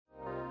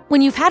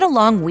When you've had a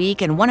long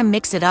week and want to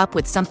mix it up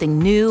with something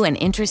new and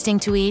interesting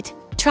to eat,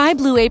 try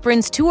Blue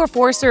Apron's 2 or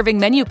 4 serving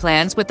menu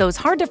plans with those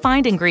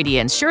hard-to-find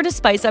ingredients sure to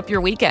spice up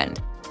your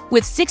weekend.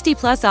 With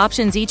 60-plus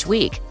options each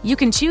week, you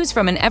can choose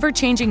from an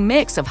ever-changing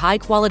mix of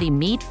high-quality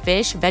meat,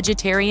 fish,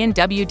 vegetarian,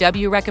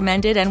 WW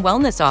recommended, and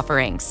wellness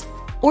offerings.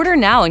 Order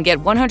now and get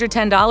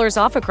 $110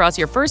 off across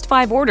your first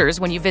 5 orders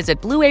when you visit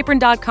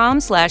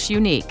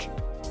blueapron.com/unique.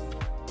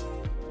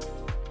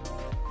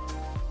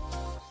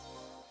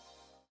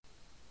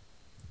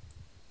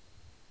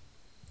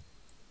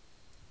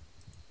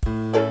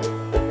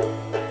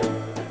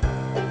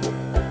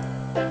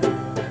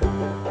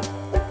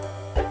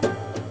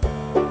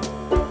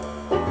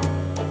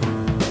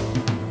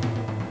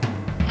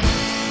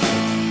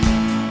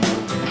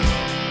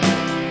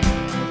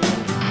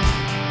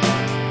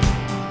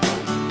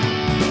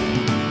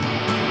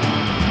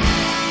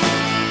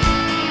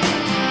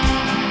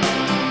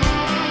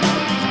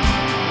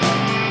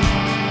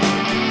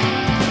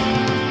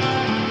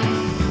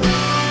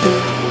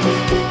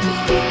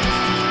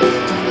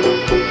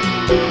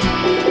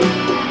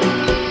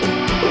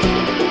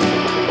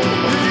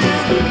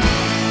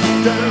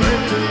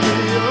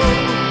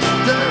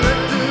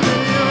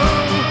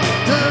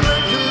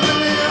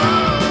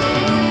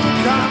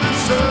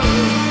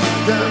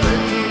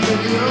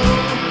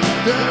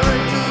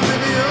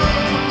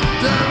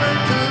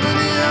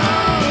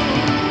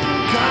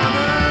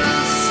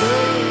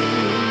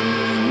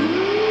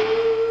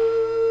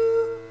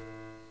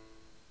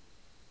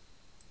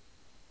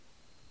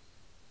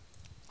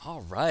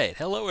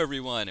 Hello,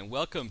 everyone, and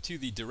welcome to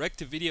the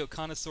Direct-to-Video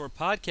Connoisseur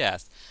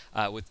podcast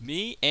with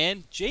me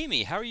and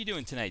Jamie. How are you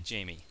doing tonight,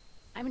 Jamie?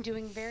 I'm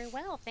doing very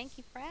well. Thank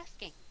you for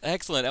asking.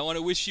 Excellent. I want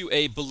to wish you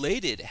a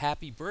belated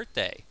happy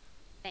birthday.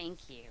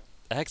 Thank you.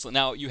 Excellent.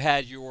 Now, you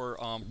had your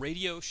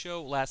radio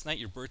show last night,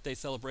 your birthday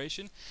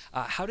celebration.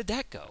 How did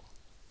that go?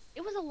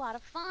 It was a lot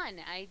of fun.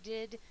 I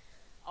did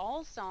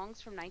all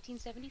songs from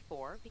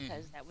 1974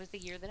 because that was the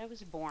year that I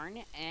was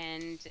born,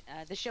 and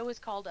the show is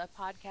called A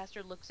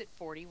Podcaster Looks at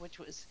 40, which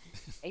was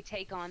a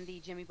take on the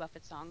Jimmy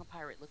Buffett song A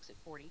Pirate Looks at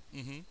 40.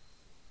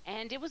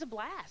 And it was a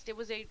blast. It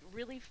was a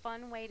really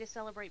fun way to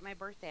celebrate my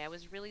birthday. I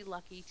was really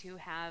lucky to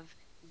have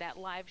that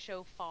live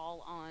show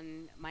fall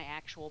on my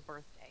actual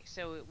birthday,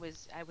 so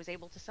I was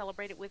able to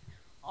celebrate it with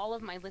all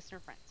of my listener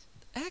friends.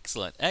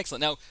 Excellent,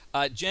 excellent. Now,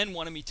 Jen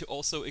wanted me to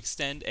also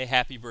extend a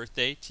happy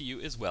birthday to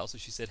you as well, so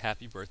she said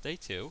happy birthday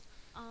too.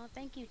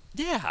 Thank you.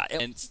 Yeah.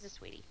 She's a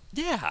sweetie.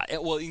 Yeah.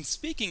 Well, in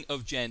speaking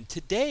of Jen,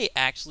 today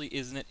actually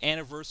is an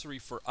anniversary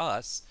for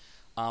us.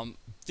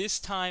 This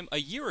day a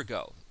year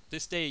ago,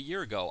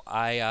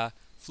 I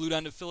flew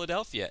down to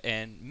Philadelphia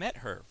and met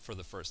her for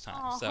the first time.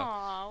 Oh,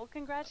 well,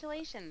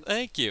 congratulations.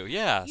 Thank you.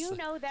 Yeah. You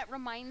know, that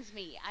reminds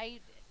me. I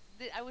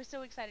was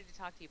so excited to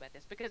talk to you about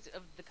this because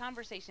of the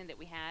conversation that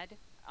we had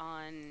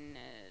on,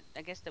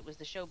 I guess that was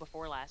the show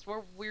before last,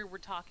 where we were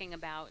talking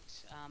about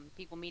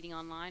people meeting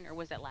online, or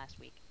was that last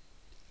week?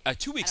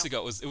 2 weeks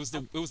ago. It was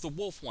the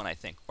Wolf one, I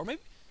think, or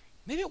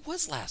maybe it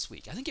was last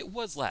week. I think it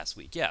was last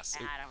week. Yes.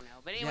 I don't know,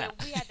 but anyway,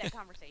 we had that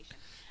conversation,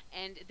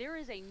 and there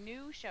is a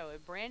new show, a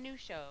brand new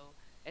show.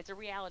 It's a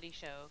reality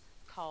show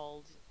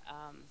called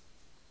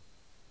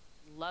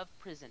Love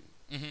Prison.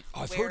 Oh,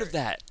 I've heard of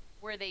that.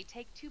 Where they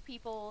take two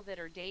people that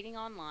are dating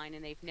online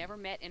and they've never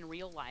met in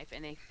real life,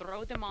 and they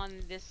throw them on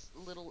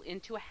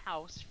into a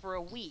house for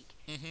a week,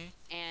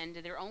 and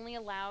they're only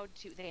allowed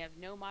to. They have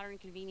no modern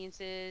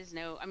conveniences,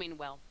 no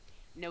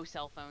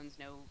cell phones,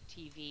 no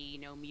TV,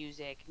 no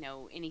music,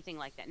 no anything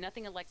like that,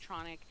 nothing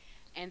electronic,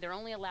 and they're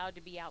only allowed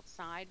to be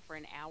outside for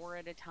an hour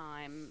at a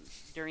time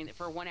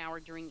for 1 hour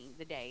during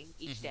the day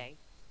each day,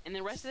 and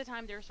the rest of the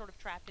time they're sort of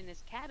trapped in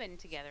this cabin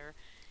together.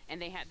 And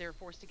they're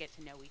forced to get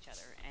to know each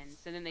other, and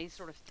so then they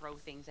sort of throw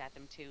things at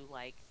them too,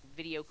 like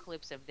video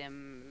clips of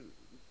them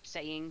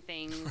saying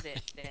things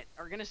that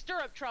are going to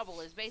stir up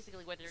trouble is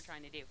basically what they're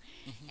trying to do,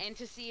 and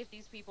to see if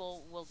these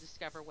people will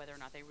discover whether or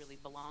not they really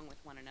belong with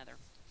one another.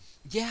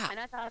 Yeah. And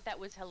I thought that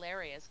was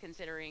hilarious,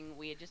 considering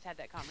we had just had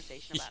that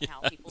conversation about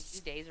how people these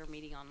days are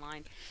meeting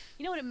online.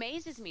 You know what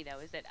amazes me, though,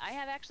 is that I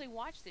have actually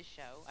watched this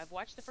show. I've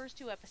watched the first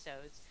 2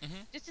 episodes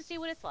just to see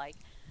what it's like.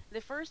 The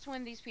first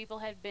one, these people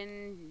had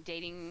been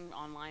dating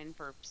online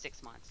for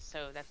 6 months,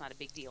 so that's not a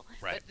big deal.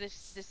 Right. But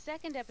the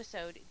second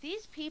episode,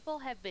 these people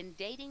have been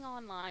dating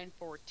online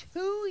for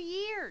 2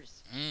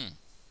 years.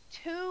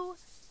 2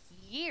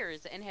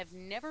 years, and have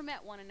never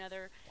met one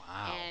another.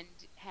 Wow. And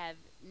have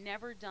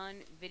never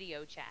done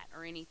video chat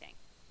or anything.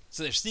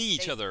 So they're seeing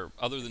each other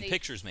other than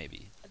pictures,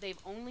 maybe? They've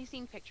only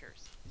seen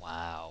pictures.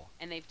 Wow.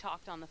 And they've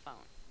talked on the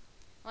phone.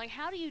 Like,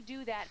 how do you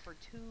do that for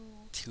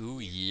 2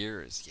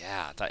 years?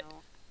 Yeah.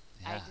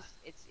 I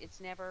it's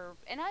never,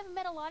 and I've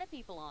met a lot of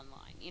people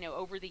online,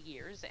 over the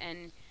years,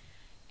 and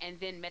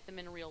then met them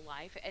in real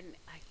life, and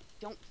I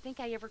don't think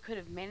I ever could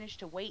have managed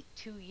to wait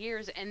 2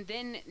 years and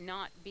then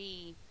not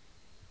be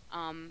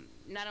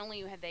Not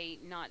only had they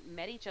not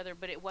met each other,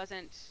 but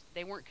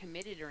they weren't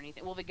committed or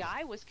anything. Well, the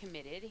guy was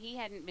committed. He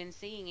hadn't been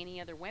seeing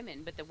any other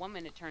women, but the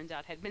woman, it turns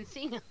out, had been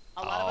seeing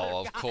a lot of other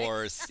Oh, guys. of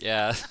course,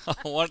 yeah.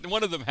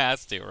 One of them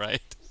has to,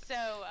 right? So,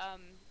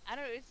 I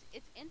don't know.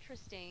 It's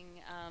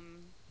interesting.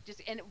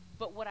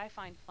 But what I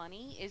find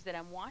funny is that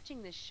I'm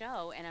watching this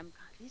show and God,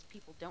 these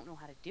people don't know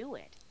how to do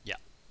it. Yeah.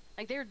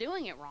 Like they're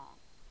doing it wrong,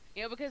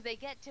 because they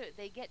get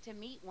to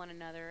meet one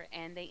another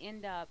and they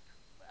end up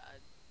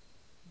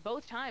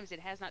both times it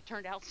has not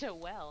turned out so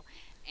well,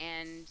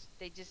 and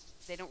they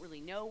don't really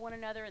know one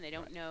another, and they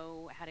don't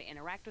know how to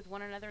interact with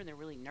one another, and they're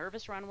really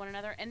nervous around one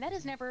another, and that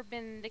has never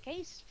been the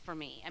case for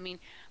me. I mean,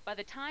 by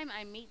the time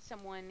I meet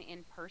someone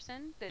in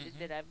person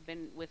that I've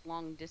been with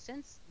long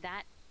distance,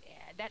 that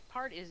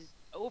part is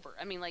over.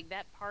 I mean, like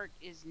that part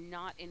is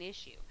not an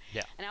issue.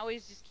 Yeah. And I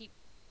always just keep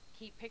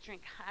picturing,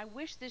 God, I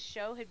wish this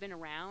show had been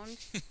around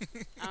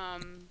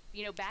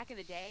back in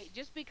the day,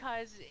 just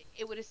because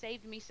it would have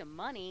saved me some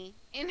money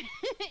in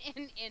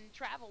in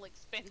travel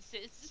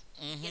expenses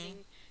getting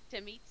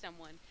to meet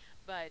someone.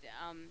 But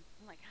I'm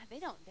like,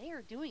 God, they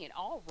are doing it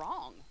all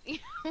wrong.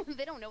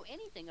 They don't know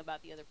anything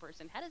about the other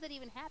person. How does that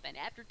even happen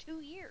after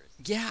 2 years?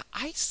 Yeah,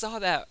 I saw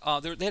that.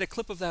 They had a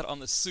clip of that on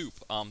The Soup.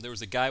 There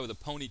was a guy with a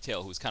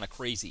ponytail who was kind of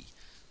crazy.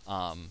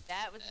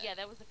 That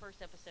was the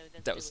first episode.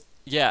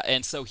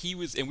 And so he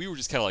was, and we were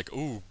just kind of like,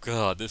 oh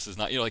god, this is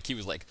not, like he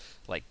was like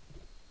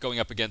going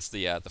up against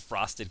the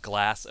frosted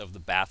glass of the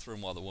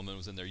bathroom while the woman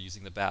was in there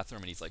using the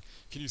bathroom, and he's like,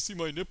 can you see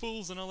my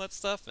nipples and all that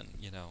stuff, and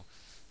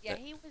Yeah,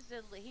 he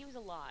was a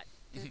lot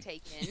to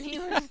take in. He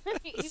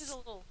was a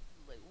little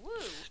like, woo.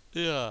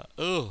 Yeah.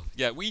 Oh,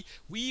 yeah. We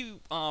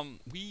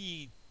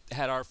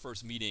had our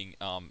first meeting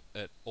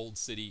at Old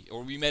City,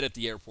 or we met at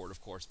the airport,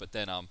 of course. But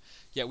then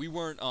we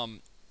weren't.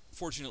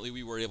 Fortunately,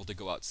 we were able to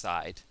go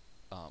outside.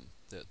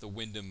 The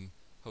Wyndham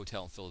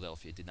Hotel in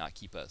Philadelphia did not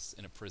keep us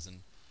in a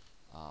prison.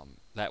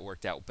 That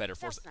worked out better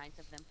for us. That's nice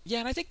of them. Yeah,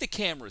 and I think the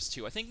cameras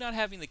too. I think not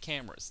having the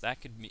cameras,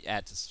 that could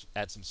add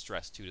some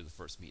stress too to the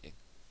first meeting.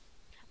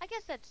 I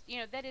guess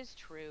that is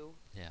true.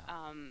 Yeah.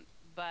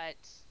 But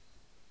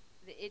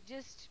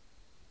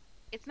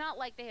it's not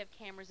like they have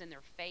cameras in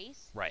their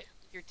face. Right.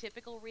 Your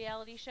typical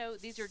reality show,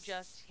 these are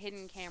just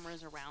hidden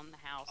cameras around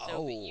the house.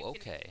 So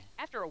okay.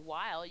 After a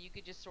while, you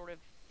could just sort of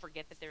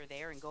forget that they're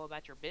there and go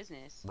about your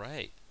business.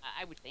 Right.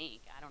 I would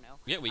think. I don't know.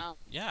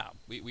 Yeah,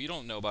 we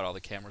don't know about all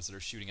the cameras that are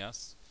shooting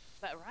us.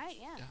 But right,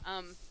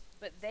 yeah.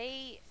 But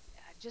they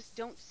just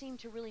don't seem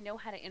to really know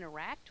how to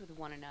interact with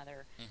one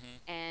another,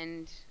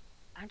 and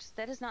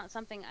that is not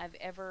something I've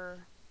ever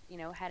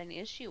had an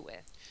issue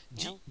with.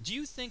 Do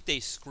you think they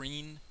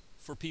screen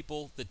for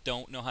people that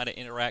don't know how to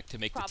interact to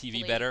make Probably.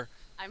 the TV better?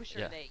 I'm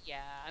sure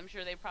I'm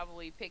sure they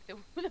probably pick the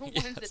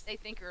ones that they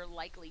think are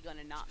likely going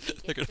to not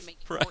make it to make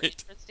it more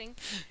interesting.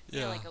 Yeah.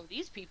 They're like, oh,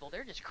 these people,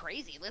 they're just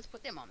crazy. Let's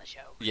put them on the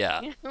show.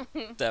 Yeah,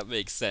 that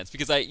makes sense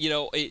because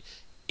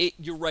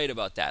you're right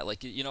about that.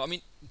 Like, I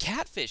mean,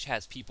 Catfish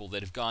has people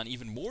that have gone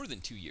even more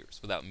than 2 years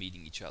without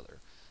meeting each other.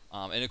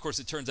 And of course,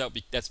 it turns out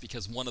that's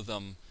because one of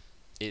them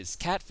is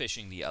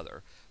catfishing the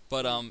other.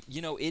 But,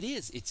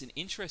 it's an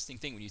interesting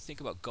thing when you think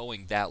about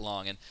going that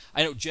long. And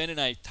I know Jen and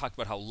I talked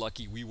about how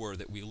lucky we were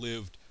that we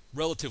lived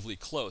relatively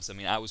close. I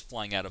mean, I was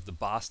flying out of the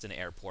Boston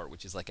airport,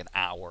 which is like an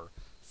hour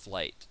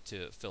flight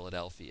to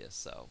Philadelphia.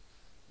 So,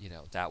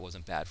 that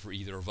wasn't bad for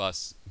either of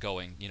us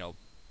going,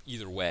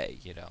 either way,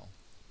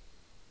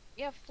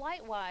 Yeah,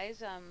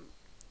 flight-wise,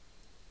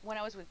 when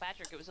I was with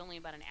Patrick, it was only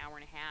about an hour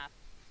and a half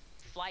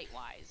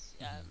flight-wise,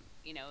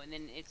 and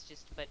then it's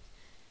just, but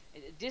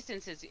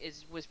distance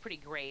was pretty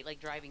great. Like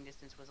driving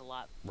distance was a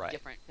lot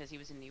different because he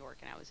was in New York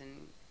and I was in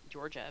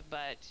Georgia.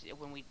 But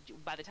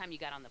by the time you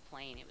got on the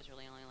plane, it was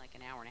really only like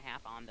an hour and a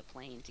half on the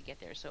plane to get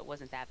there, so it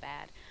wasn't that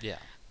bad. Yeah.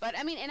 But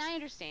I mean, and I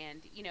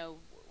understand.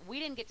 We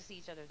didn't get to see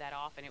each other that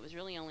often. It was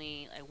really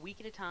only a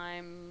week at a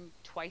time,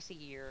 twice a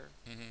year.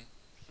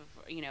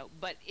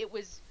 But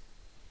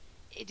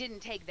it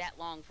didn't take that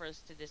long for us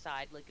to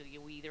decide. Like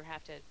we either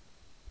have to,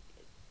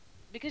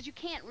 because you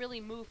can't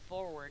really move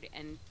forward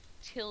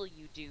until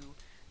you do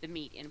the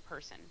meet in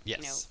person.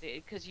 Yes.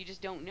 Because you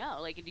just don't know.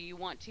 Like, do you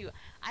want to?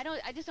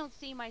 I just don't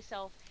see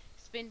myself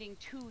spending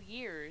 2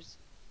 years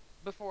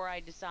before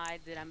I decide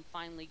that I'm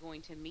finally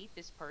going to meet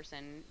this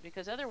person.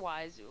 Because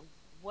otherwise,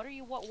 what are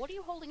you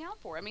holding out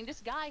for? I mean,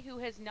 this guy who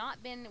has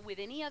not been with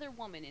any other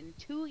woman in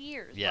 2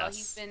 years while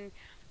he's been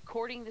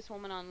courting this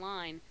woman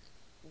online.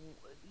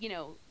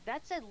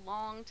 That's a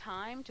long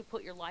time to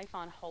put your life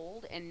on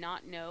hold and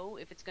not know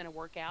if it's going to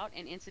work out.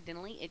 And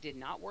incidentally, it did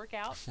not work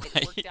out. Right.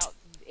 It worked out.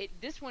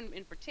 This one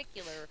in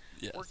particular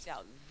worked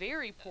out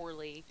very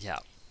poorly. Yeah.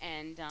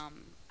 And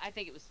I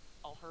think it was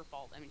all her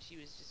fault. I mean, she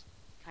was just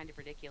kind of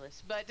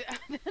ridiculous. But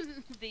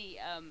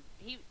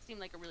he seemed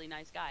like a really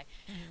nice guy.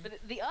 But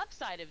the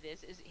upside of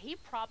this is he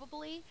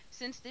probably,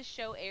 since this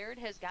show aired,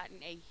 has gotten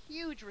a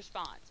huge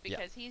response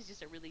because he's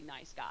just a really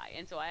nice guy.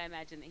 And so I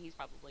imagine that he's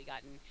probably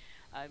gotten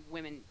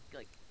women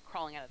like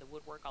crawling out of the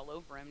woodwork all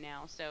over him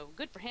now. So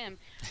good for him.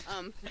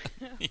 Um,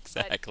 but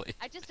Exactly.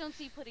 I just don't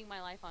see putting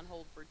my life on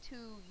hold for 2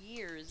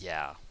 years.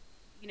 Yeah.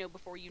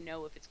 Before you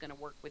know if it's going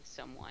to work with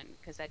someone,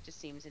 because that just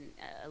seems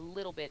a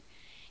little bit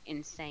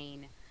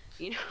insane.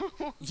 You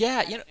know. Yeah,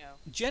 I don't know.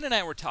 Jen and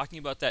I were talking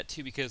about that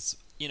too because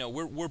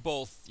we're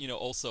both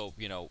also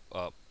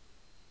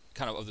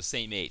kind of the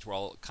same age. We're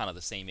all kind of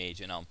the same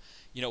age, and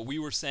we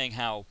were saying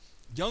how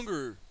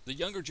the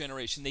younger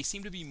generation, they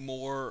seem to be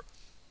more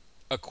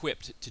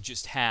equipped to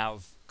just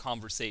have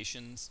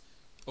conversations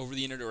over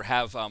the internet or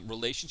have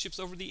relationships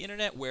over the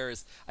internet,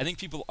 whereas I think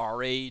people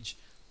our age,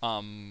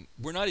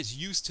 we're not as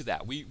used to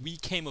that. We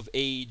came of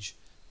age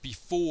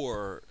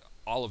before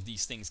all of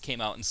these things came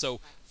out, and so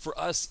for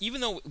us,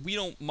 even though we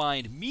don't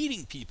mind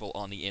meeting people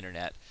on the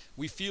internet,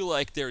 we feel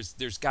like there's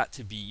got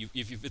to be,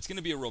 if it's going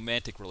to be a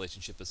romantic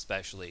relationship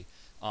especially,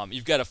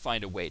 you've got to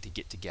find a way to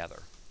get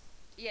together.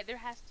 Yeah, there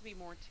has to be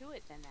more to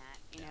it than that.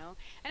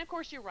 And of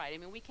course, you're right. I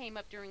mean, we came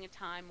up during a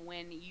time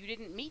when you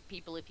didn't meet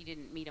people if you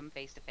didn't meet them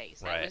face to face.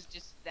 That Right. was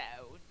just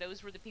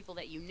those were the people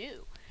that you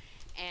knew.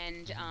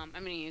 And I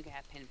mean, you could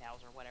have pen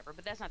pals or whatever,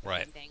 but that's not the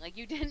Right. same thing. Like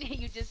you didn't,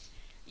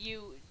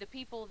 the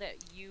people that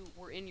you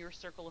were in your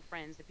circle of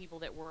friends, the people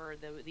that were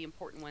the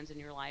important ones in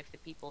your life, the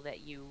people that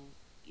you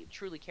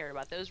truly cared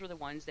about, those were the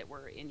ones that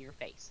were in your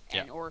face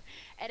Yeah. or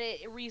at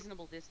a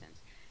reasonable distance.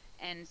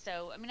 And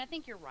so, I mean, I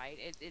think you're right.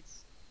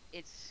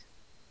 It's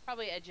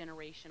probably a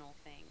generational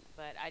thing,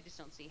 but I just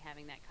don't see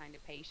having that kind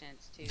of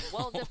patience to.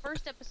 Well, the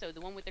first episode,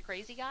 the one with the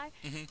crazy guy,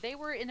 Mhm. they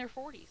were in their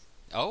 40s.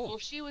 Oh, Well,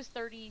 she was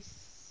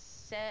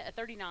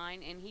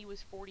 39 and he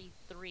was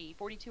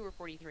 42 or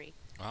 43.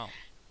 wow.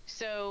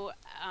 So,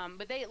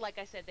 but they, like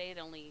I said, they had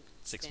only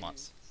 6 been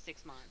months.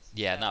 6 months.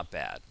 Yeah, so- not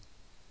bad.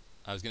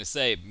 I was going to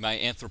say, my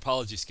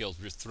anthropology skills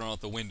were just thrown out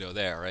the window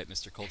there, right,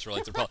 Mr. Cultural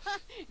Anthropologist?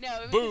 No,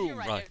 I mean, Boom, you're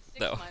right. right, It was 6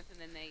 no. months, and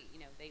then they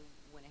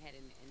went ahead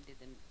and did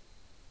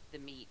the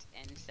meet,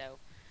 and so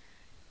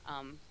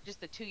just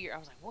the 2 year. I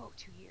was like, whoa,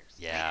 2 years.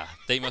 Yeah,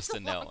 they must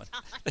have That's a long known.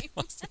 time. They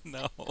must have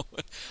known.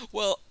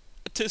 Well,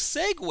 to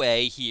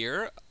segue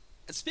here,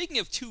 speaking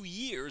of 2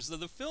 years,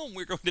 the film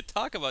we're going to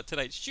talk about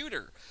tonight,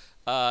 Shooter,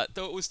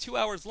 though it was 2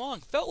 hours long,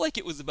 felt like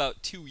it was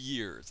about 2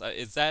 years.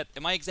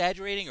 Am I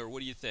exaggerating, or what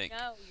do you think?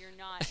 No, you're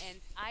not. And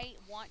I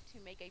want to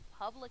make a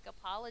public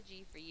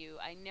apology for you.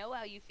 I know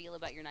how you feel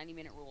about your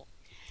 90-minute rule.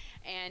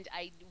 And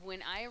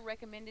when I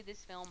recommended this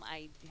film,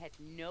 I had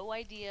no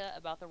idea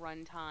about the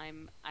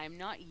runtime. I'm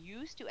not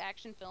used to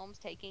action films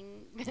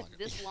taking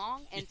this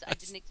long, and so I Yes.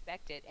 didn't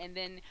expect it. And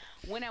then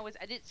when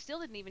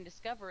still didn't even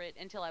discover it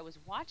until I was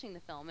watching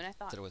the film, and I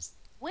thought, That it was.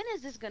 when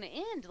is this going to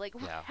end? Like,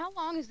 Yeah. how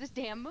long is this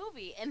damn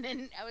movie? And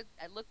then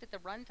I looked at the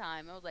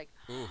runtime. I was like,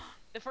 Ooh.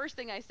 the first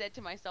thing I said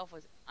to myself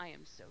was, I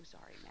am so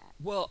sorry, Matt.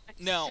 Well,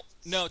 no.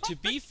 To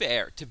be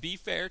fair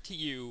to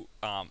you,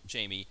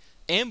 Jamie,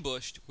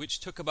 Ambushed, which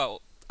took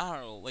about, I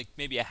don't know, like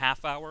maybe a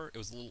half hour. It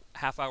was a little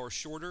half hour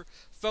shorter.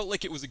 Felt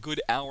like it was a good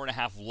hour and a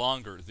half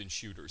longer than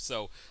Shooter.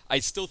 So I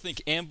still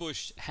think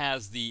Ambushed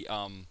has the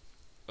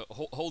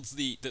holds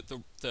the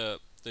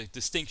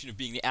distinction of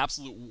being the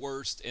absolute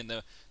worst and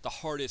the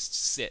hardest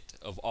sit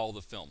of all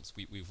the films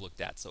we've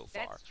looked at so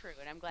far. That's true,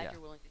 and I'm glad Yeah.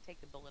 you're willing to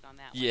take the bullet on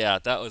that one. Yeah,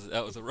 that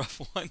was a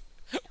rough one.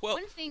 Well,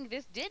 One thing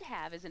this did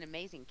have is an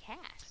amazing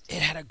cast.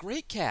 it had a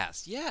great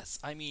cast. Yes,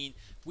 I mean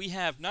we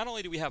have not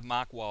only do we have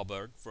Mark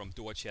Wahlberg from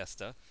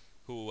Dorchester,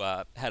 who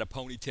had a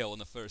ponytail in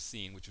the first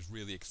scene, which was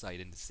really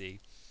exciting to see.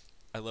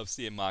 I love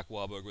seeing Mark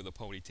Wahlberg with a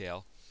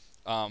ponytail.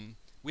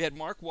 We had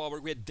Mark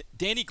Wahlberg. We had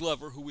Danny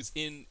Glover, who was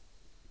in,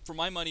 for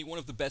my money, one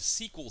of the best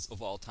sequels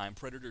of all time,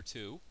 Predator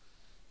 2.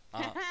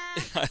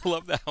 I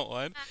love that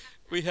one.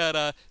 We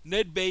had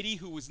Ned Beatty,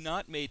 who was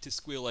not made to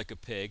squeal like a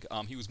pig.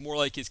 He was more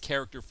like his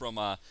character from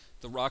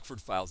the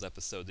Rockford Files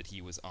episode that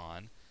he was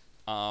on.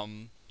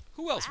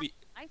 Who else? Wow,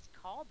 nice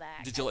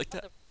callback. Did you I like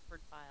love that? the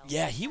Rockford Files.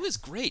 Yeah, he was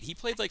great. He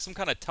played like some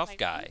kind of tough My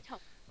guy. ringtone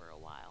for a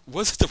while.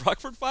 Was it the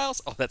Rockford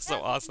Files? Oh, that's so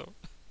Yeah. awesome.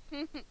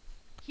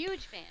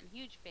 Huge fan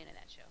of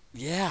that show.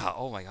 Yeah.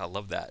 Oh my God,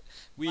 love that.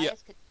 We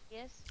Elias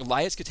Koteas.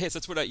 Elias Koteas.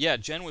 That's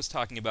what. Jen was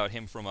talking about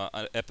him from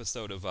an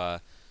episode of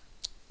The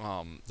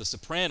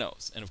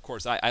Sopranos, and of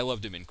course I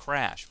loved him in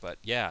Crash. But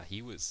yeah,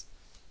 he was.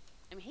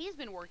 I mean, he's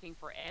been working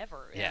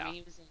forever. Yeah. I mean,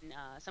 he was in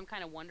some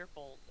kind of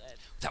wonderful.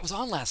 That was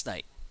on last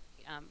night.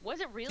 Was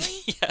it really?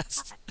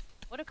 Yes.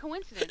 What a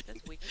coincidence. That's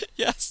weird.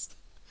 Yes.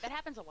 That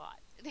happens a lot.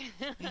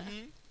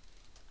 Hmm.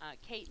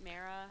 Kate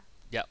Mara.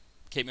 Yep.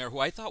 Kate Mara, who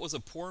I thought was a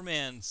poor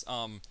man's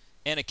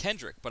Anna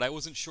Kendrick, but I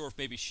wasn't sure if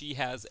maybe she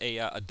has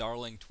a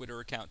darling Twitter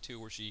account too,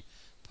 where she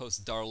posts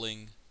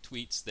darling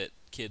tweets that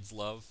kids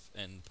love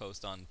and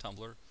post on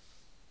Tumblr.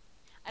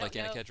 I Like don't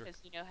Anna know, Kendrick?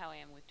 because you know how I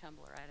am with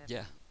Tumblr. I don't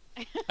Yeah.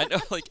 know. I know,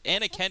 like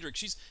Anna Kendrick.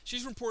 She's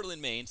from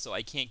Portland, Maine, so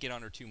I can't get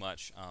on her too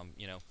much.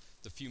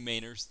 The few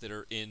Mainers that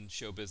are in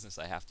show business,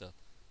 I have to,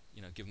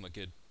 give them a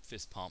good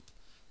fist pump.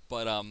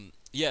 But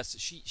yes,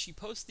 she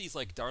posts these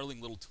like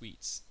darling little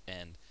tweets,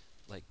 and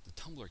like the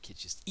Tumblr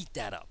kids just eat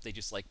that up. They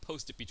just like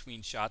post it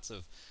between shots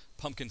of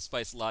pumpkin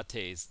spice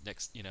lattes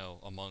next,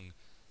 among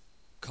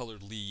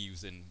colored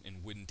leaves and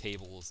wooden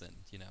tables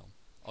and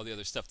all the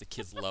other stuff the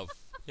kids love.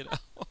 You know,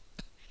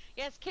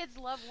 Yes, kids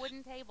love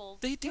wooden tables.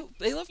 they do.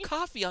 They love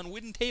coffee on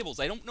wooden tables.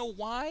 I don't know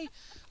why.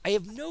 I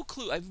have no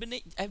clue.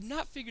 I've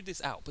not figured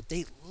this out, but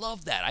they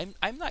love that.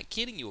 I'm not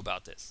kidding you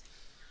about this.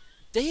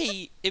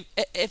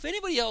 If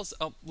anybody else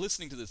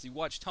listening to this, you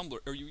watch Tumblr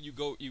or you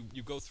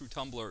go through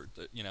Tumblr,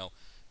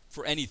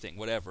 for anything,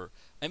 whatever.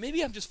 And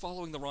maybe I'm just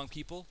following the wrong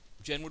people.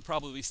 Jen would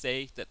probably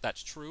say that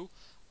that's true.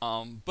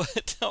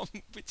 But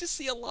we just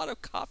see a lot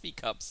of coffee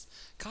cups,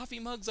 coffee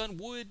mugs on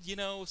wood.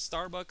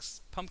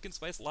 Starbucks pumpkin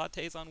spice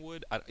lattes on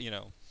wood.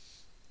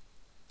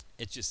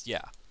 It's just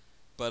yeah.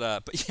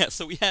 But yeah.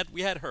 So we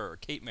had her,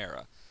 Kate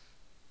Mara.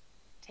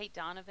 Tate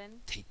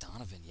Donovan. Tate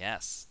Donovan,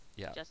 yes,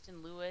 yeah.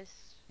 Justin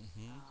Lewis.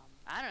 Mm-hmm.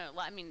 I don't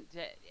know. I mean,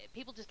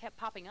 people just kept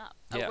popping up.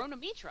 Yeah. Rona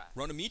Mitra.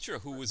 Rona Mitra,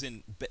 who was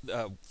in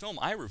film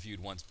I reviewed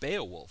once,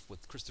 Beowulf,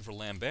 with Christopher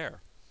Lambert.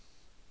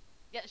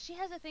 Yeah, she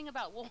has a thing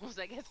about wolves,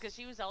 I guess, because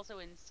she was also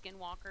in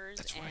Skinwalkers.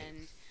 That's right.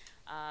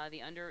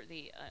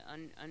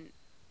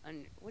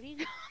 And what do you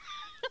call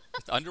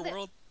The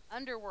Underworld?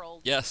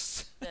 Underworld.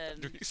 Yes.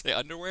 Did you say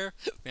underwear?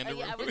 The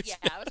underwear I was movies?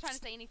 I was trying to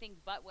say anything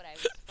but what I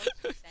was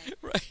supposed to be saying.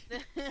 Right.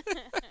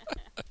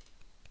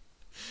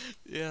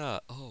 Yeah.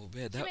 Oh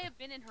man, She may have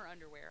been in her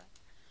underwear.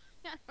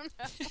 I don't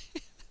know.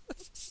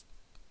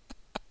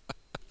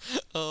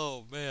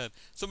 Oh man.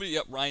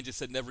 Ryan just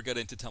said never got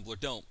into Tumblr.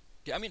 Don't.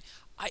 I mean,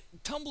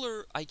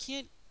 Tumblr. I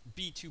can't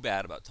be too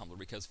bad about Tumblr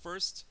because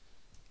first,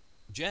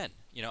 Jen.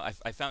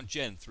 I found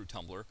Jen through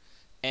Tumblr,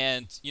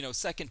 and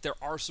second, there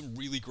are some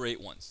really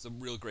great ones, some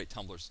real great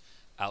Tumblrs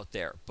out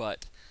there.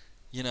 But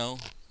you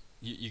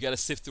got to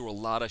sift through a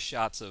lot of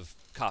shots of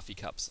coffee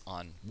cups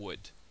on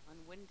wood. On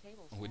wooden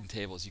tables. On wooden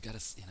tables, you got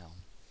to.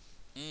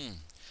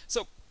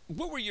 So,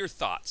 what were your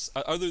thoughts?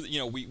 Other,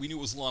 we knew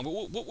it was long, but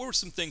what were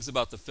some things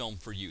about the film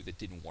for you that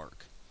didn't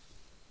work?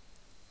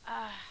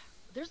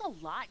 There's a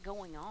lot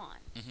going on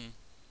Mm-hmm.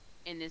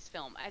 in this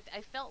film.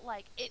 I felt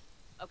like it.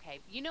 Okay,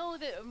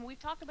 we've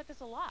talked about this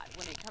a lot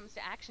when it comes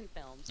to action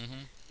films.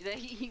 Mm-hmm.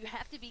 That you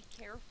have to be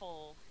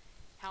careful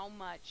how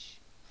much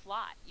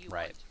plot you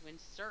Right. want to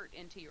insert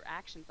into your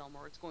action film,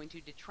 or it's going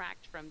to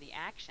detract from the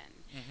action.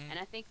 Mm-hmm. And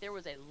I think there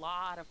was a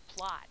lot of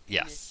plot in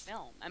Yes. this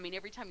film. I mean,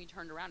 every time you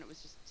turned around, it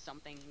was just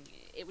something.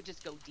 It would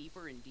just go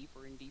deeper and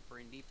deeper and deeper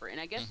and deeper. And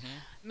I guess Mm-hmm.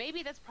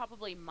 maybe that's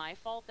probably my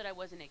fault that I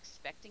wasn't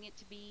expecting it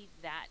to be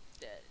that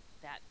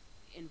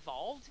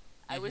involved.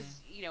 I was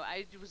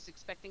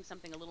expecting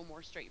something a little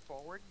more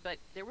straightforward, but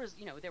there were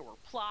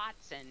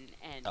plots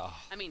and Oh.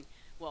 I mean,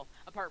 well,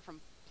 apart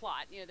from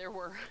plot, there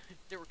were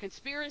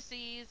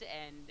conspiracies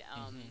and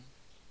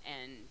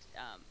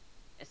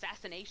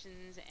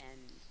assassinations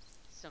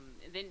and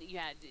then you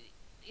had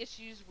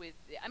issues with,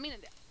 I mean,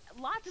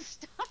 lots of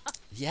stuff.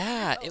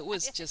 Yeah, So it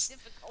was I had just.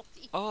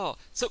 difficulty. Oh,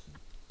 so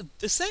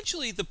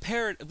essentially the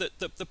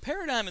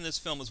paradigm in this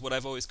film is what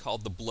I've always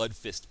called the Blood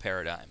Fist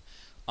paradigm.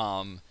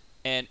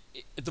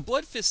 The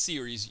Blood Fist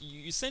series,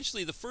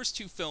 essentially the first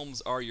two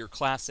films are your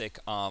classic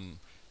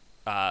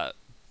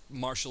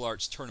martial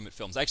arts tournament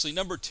films. Actually,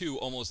 number 2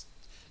 almost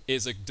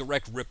is a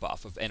direct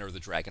ripoff of Enter the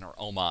Dragon, or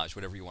homage,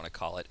 whatever you want to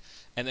call it.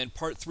 And then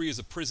part 3 is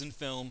a prison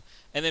film.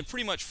 And then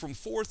pretty much from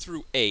 4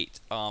 through 8,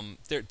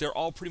 they're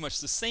all pretty much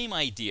the same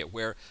idea,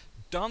 where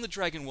Don the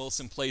Dragon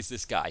Wilson plays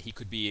this guy. He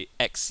could be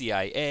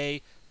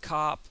ex-CIA,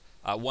 cop,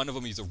 one of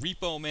them he's a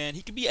repo man,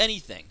 he could be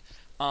anything,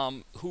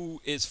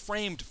 who is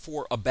framed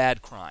for a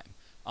bad crime.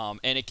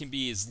 And it can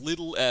be as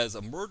little as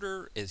a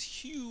murder, as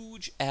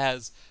huge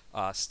as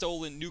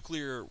stolen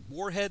nuclear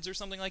warheads or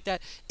something like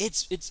that.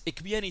 It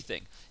could be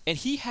anything. And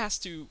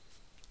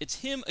it's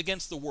him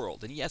against the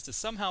world, and he has to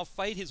somehow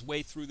fight his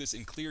way through this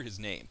and clear his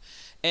name.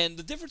 And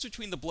the difference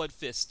between the Blood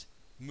Fist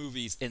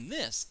movies and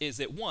this is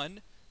that,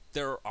 one,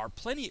 there are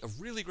plenty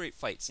of really great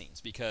fight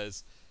scenes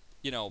because,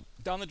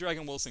 Don the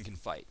Dragon Wilson can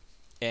fight.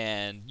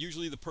 And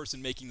usually the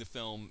person making the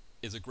film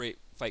is a great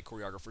fight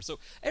choreographer. So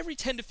every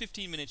 10 to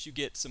 15 minutes you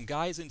get some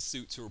guys in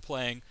suits who are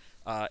playing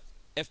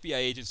FBI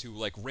agents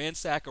who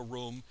ransack a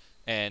room,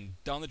 and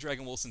Don the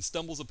Dragon Wilson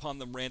stumbles upon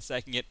them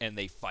ransacking it, and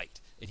they fight.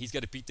 And he's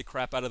got to beat the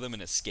crap out of them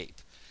and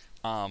escape.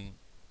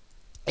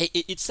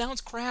 It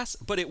sounds crass,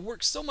 but it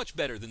works so much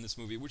better than this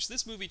movie, which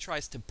this movie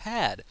tries to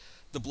pad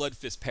the Blood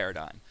Fist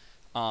paradigm.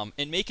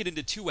 And make it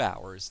into 2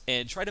 hours,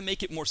 and try to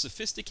make it more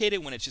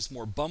sophisticated when it's just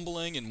more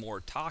bumbling and more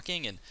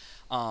talking. And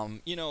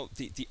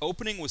the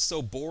opening was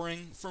so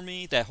boring for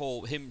me. That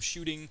whole him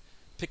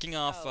picking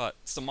off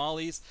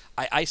Somalis.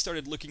 I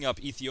started looking up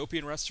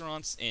Ethiopian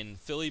restaurants in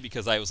Philly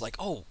because I was like,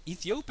 oh,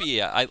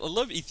 Ethiopia! I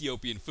love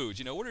Ethiopian food.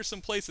 What are some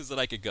places that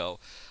I could go?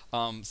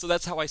 So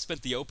that's how I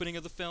spent the opening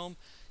of the film.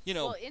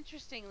 Well,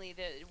 interestingly,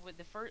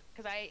 the first,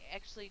 because I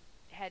actually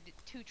had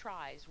 2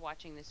 tries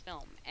watching this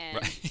film, and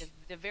Right.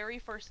 the very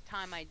first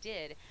time I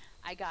did,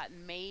 I got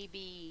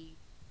maybe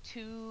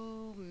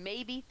 2,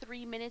 maybe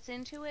 3 minutes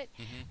into it,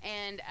 Mm-hmm.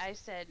 and I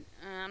said,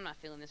 I'm not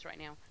feeling this right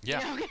now.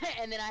 Yeah.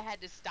 And then I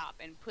had to stop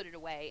and put it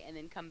away and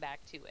then come back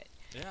to it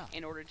Yeah.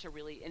 in order to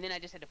really, and then I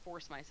just had to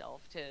force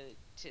myself to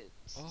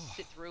Oh.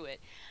 sit through it.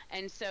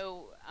 And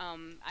so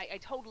I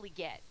totally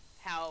get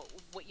how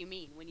what you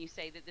mean when you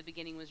say that the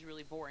beginning was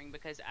really boring,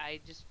 because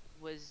I just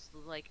was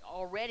like,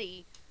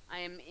 already I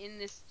am in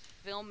this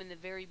film in the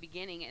very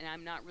beginning and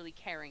I'm not really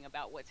caring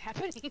about what's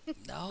happening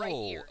right No.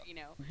 here,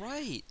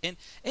 Right. And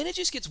it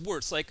just gets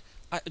worse. Like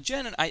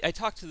Jen and I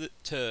talked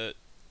to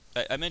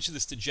I mentioned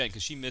this to Jen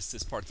because she missed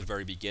this part at the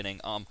very beginning.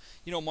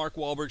 Mark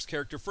Wahlberg's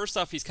character. First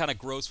off, he's kind of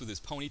gross with his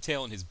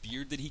ponytail and his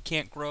beard that he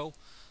can't grow.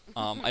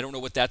 I don't know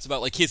what that's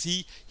about. Like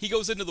he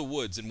goes into the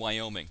woods in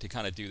Wyoming to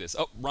kind of do this.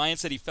 Oh, Ryan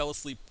said he fell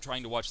asleep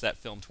trying to watch that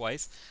film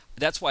twice.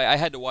 That's why I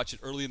had to watch it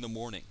early in the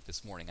morning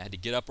this morning. I had to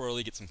get up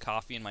early, get some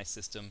coffee in my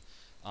system,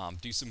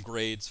 do some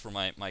grades for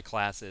my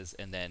classes,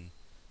 and then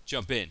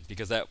jump in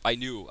because I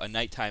knew a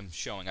nighttime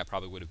showing I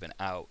probably would have been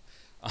out.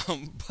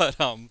 Um,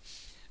 but um,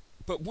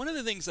 but one of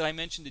the things that I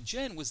mentioned to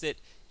Jen was that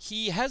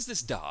he has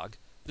this dog.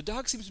 The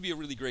dog seems to be a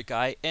really great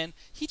guy, and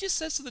he just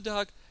says to the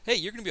dog, "Hey,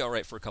 you're gonna be all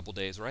right for a couple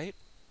days, right?"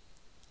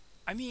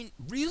 I mean,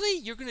 really?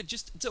 You're gonna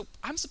just so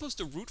I'm supposed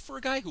to root for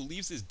a guy who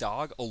leaves his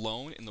dog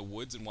alone in the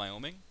woods in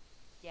Wyoming?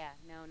 Yeah,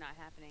 no, not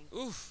happening.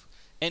 Oof.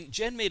 And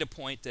Jen made a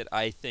point that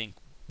I think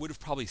would have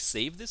probably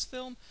saved this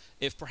film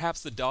if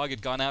perhaps the dog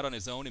had gone out on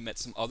his own and met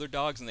some other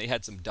dogs and they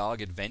had some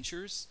dog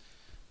adventures.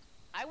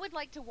 I would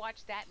like to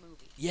watch that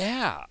movie.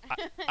 Yeah,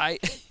 I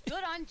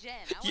Good on Jen.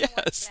 I want to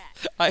watch yes,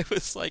 that. I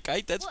was like,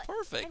 that's Well,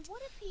 perfect.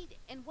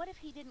 And what if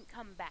he didn't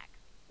come back?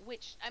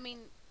 Which, I mean,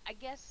 I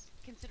guess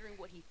considering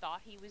what he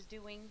thought he was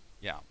doing,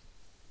 Yeah,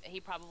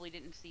 he probably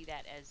didn't see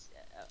that as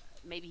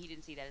maybe he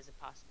didn't see that as a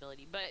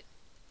possibility. But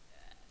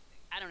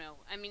I don't know.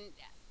 I mean,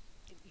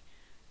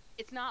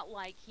 it's not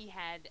like he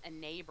had a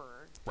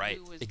neighbor Right.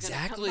 who was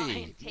Exactly. going to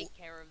come by and take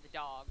care of the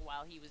dog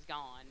while he was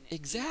gone.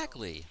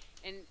 exactly.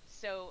 And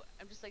so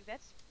I'm just like,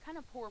 that's kind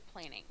of poor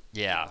planning.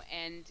 Yeah.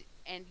 And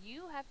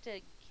you have to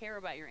care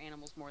about your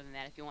animals more than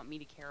that if you want me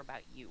to care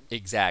about you.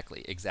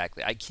 Exactly.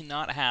 I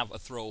cannot have a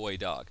throwaway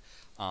dog.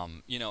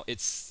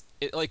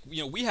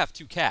 We have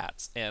 2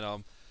 cats,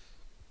 and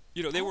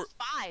they were. Almost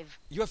 5.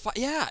 You have 5.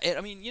 Yeah, and,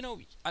 I mean,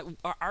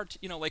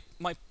 like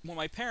when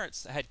my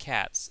parents had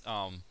cats,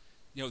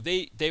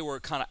 they were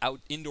kind of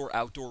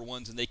outdoor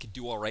ones, and they could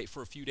do all right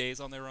for a few days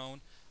on their own,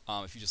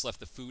 if you just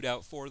left the food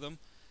out for them.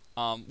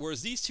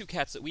 Whereas these 2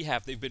 cats that we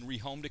have, they've been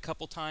rehomed a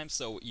couple times,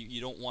 so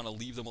you don't want to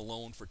leave them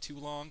alone for too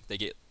long. They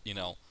get,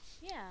 Yeah.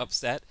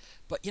 upset.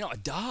 But, a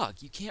dog,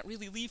 you can't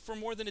really leave for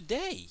more than a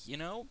day, You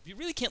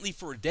really can't leave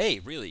for a day,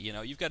 really,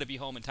 You've got to be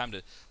home in time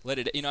to let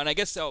it, and I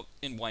guess out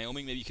in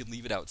Wyoming, maybe you could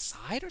leave it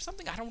outside or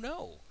something. I don't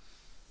know.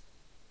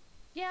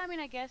 Yeah, I mean,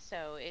 I guess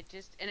so.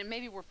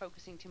 Maybe we're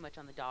focusing too much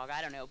on the dog. I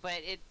don't know,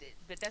 but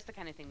but that's the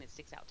kind of thing that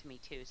sticks out to me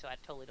too. So I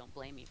totally don't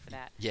blame you for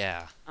that.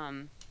 Yeah.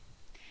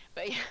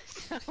 But yeah,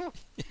 so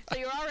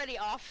you're already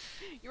off.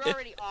 You're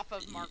already off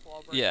of Mark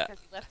Wahlberg Yeah. because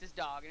he left his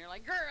dog, and you're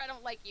like, "Grr, I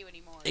don't like you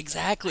anymore." So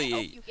Exactly. I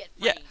hope you get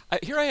Yeah,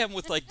 framed. here I am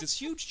with like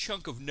this huge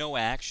chunk of no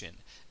action,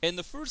 and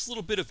the first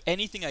little bit of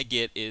anything I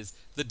get is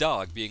the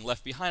dog being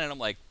left behind, and I'm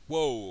like,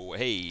 whoa,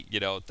 hey,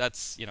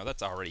 that's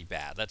already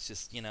bad. That's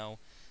just,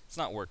 it's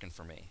not working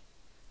for me.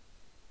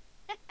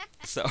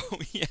 So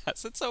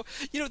yes, and so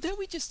then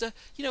we just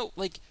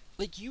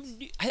like you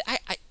knew, I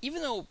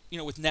even though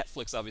with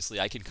Netflix obviously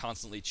I can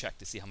constantly check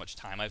to see how much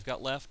time I've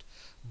got left,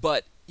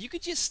 but you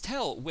could just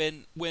tell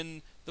when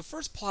the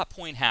first plot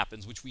point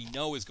happens, which we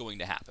know is going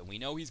to happen. We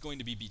know he's going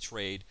to be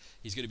betrayed.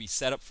 He's going to be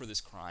set up for this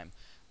crime.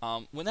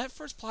 When that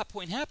first plot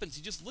point happens,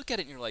 you just look at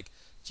it and you're like,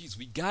 geez,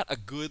 we got a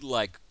good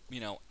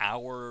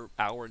hour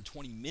and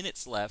 20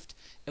 minutes left,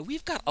 and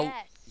we've got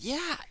Yes.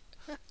 yeah.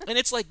 And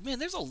it's like, man,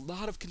 there's a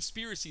lot of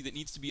conspiracy that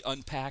needs to be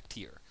unpacked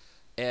here.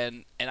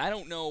 And I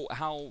don't know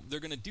how they're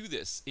going to do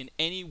this in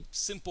any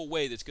simple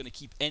way that's going to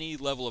keep any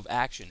level of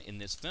action in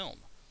this film.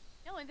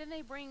 No, and then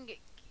they bring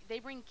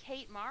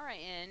Kate Mara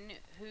in,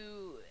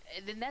 who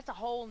then that's a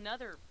whole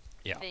nother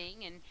Yeah.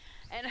 thing,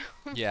 and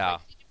Yeah.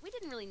 like, we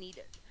didn't really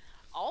need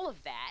all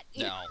of that.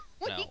 you No,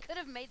 know? no. We could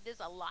have made this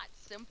a lot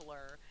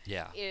simpler.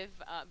 Yeah. If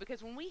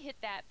because when we hit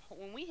that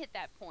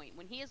point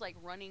when he is like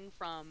running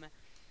from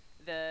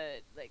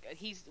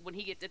when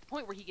he gets at the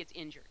point where he gets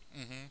injured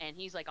Mm-hmm. and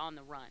he's like on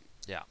the run.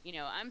 Yeah.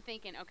 I'm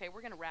thinking, okay,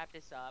 we're gonna wrap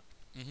this up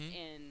Mm-hmm.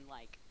 in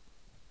like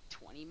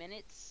 20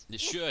 minutes. It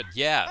should,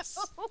 yes.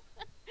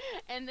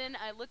 And then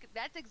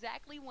that's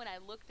exactly when I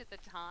looked at the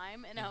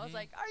time and I was Mhm.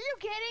 like, are you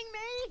kidding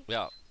me?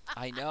 Yeah,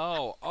 I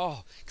know.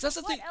 Oh, because that's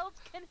the What thing. else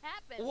can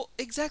happen? Well,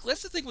 exactly.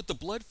 That's the thing with the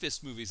Blood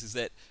Fist movies is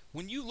that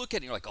when you look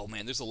at it, you're like, oh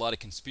man, there's a lot of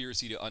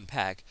conspiracy to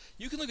unpack.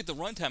 You can look at the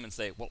runtime and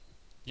say, well,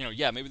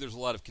 yeah, maybe there's a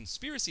lot of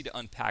conspiracy to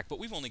unpack, but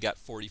we've only got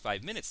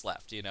 45 minutes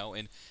left,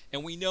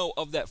 and we know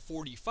of that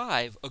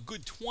 45, a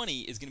good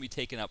 20 is going to be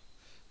taken up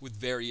with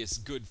various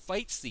good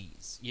fight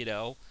scenes,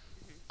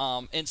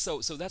 And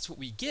so that's what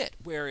we get.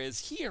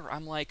 Whereas here,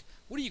 I'm like,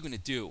 what are you going to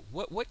do?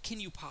 What can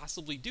you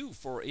possibly do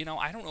for,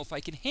 I don't know if I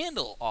can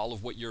handle all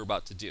of what you're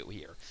about to do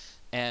here.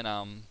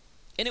 And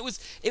it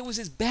was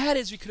as bad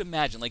as we could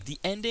imagine. Like the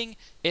ending,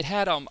 it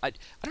had I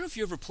don't know if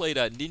you ever played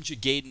Ninja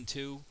Gaiden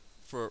 2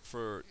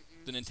 for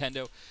the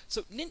Nintendo.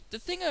 So the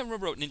thing I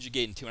remember about Ninja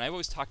Gaiden 2, and I've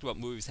always talked about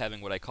movies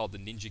having what I call the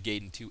Ninja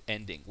Gaiden 2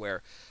 ending,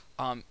 where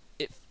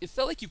it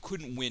felt like you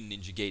couldn't win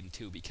Ninja Gaiden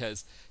 2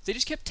 because they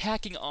just kept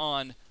tacking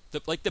on the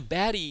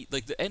baddie,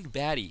 like the end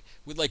baddie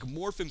would like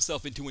morph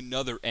himself into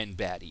another end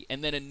baddie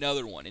and then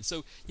another one. And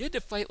so you had to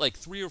fight like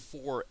 3 or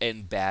 4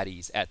 end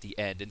baddies at the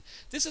end. And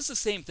this is the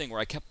same thing where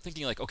I kept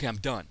thinking like, okay, I'm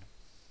done.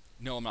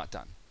 No, I'm not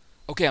done.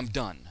 Okay, I'm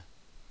done.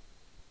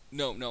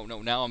 No, now I'm No,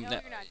 you're not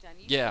done.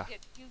 Yeah.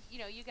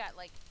 You got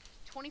like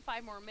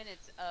 25 more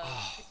minutes of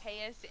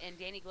Zacchaeus and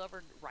Danny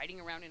Glover riding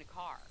around in a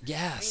car.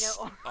 Yes.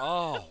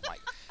 Oh my.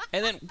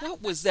 And then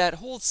what was that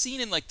whole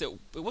scene in like it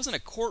wasn't a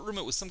courtroom,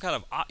 it was some kind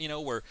of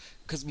where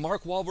because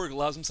Mark Wahlberg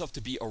allows himself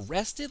to be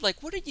arrested.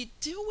 Like, what are you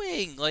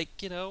doing? Like,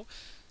 he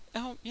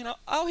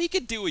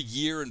could do a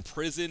year in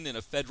prison in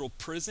a federal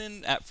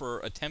prison for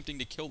attempting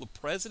to kill the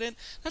president.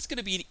 That's going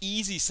to be an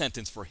easy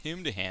sentence for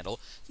him to handle.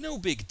 No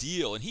big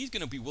deal. And he's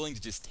going to be willing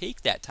to just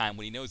take that time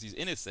when he knows he's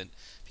innocent.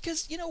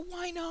 Because,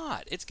 why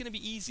not? It's going to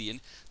be easy. And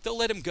they'll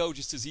let him go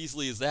just as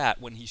easily as that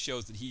when he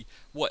shows that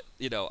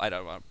I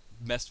don't know,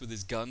 messed with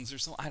his guns or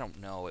something. I don't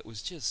know. It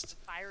was just...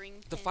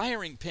 The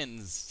firing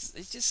pins.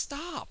 It just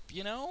stop,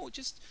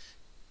 Just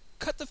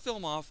cut the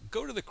film off,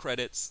 go to the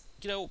credits.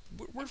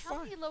 We're fine.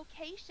 How many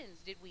locations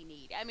did we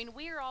need? I mean,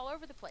 we were all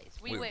over the place.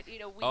 We went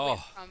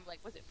from,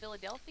 was it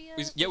Philadelphia?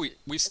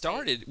 We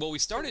started. Well, we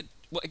started.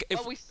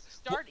 We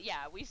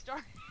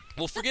started.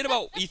 Well, forget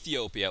about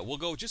Ethiopia. We'll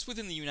go just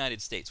within the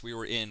United States. We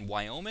were in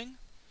Wyoming,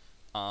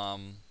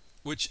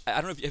 which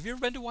I don't know. Have you ever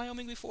been to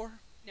Wyoming before?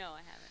 No, I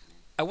haven't.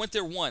 I went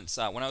there once.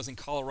 When I was in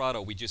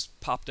Colorado, we just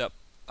popped up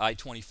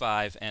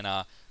I-25 and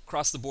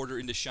crossed the border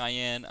into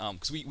Cheyenne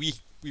because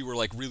we were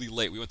like really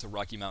late. We went to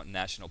Rocky Mountain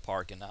National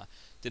Park and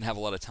didn't have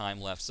a lot of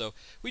time left. So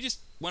we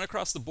just went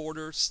across the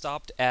border,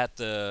 stopped at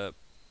the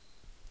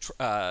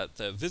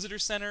visitor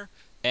center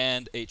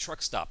and a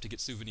truck stop to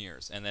get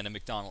souvenirs, and then a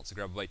McDonald's to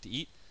grab a bite to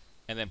eat,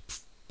 and then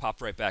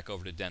popped right back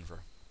over to Denver.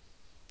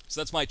 So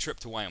that's my trip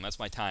to Wyoming. That's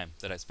my time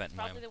that I spent in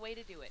Wyoming. Probably the way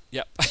to do it.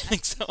 Yep, I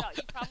think so.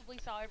 You probably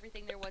saw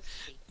everything there was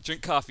to see.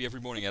 Drink coffee every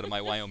morning out of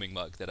my Wyoming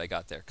mug that I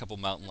got there. A couple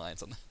mountain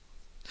lions on the.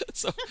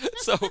 So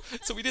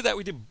we did that.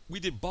 We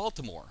did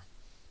Baltimore,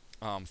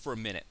 for a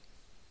minute.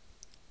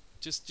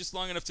 Just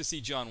long enough to see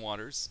John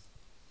Waters,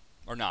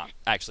 or not.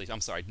 Actually,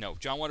 I'm sorry. No,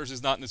 John Waters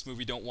is not in this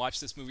movie. Don't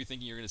watch this movie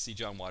thinking you're going to see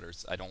John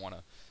Waters. I don't want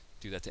to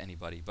do that to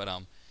anybody. But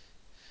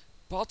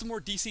Baltimore,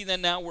 D.C.,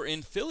 then now we're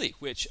in Philly,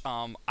 which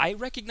I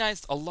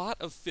recognized a lot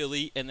of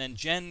Philly, and then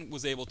Jen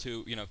was able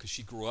to, because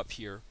she grew up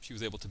here, she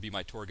was able to be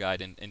my tour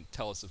guide and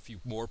tell us a few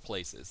more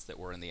places that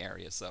were in the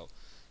area, so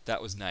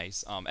that was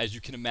nice. As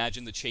you can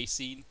imagine, the chase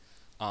scene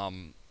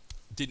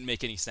didn't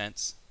make any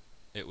sense.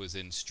 It was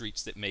in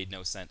streets that made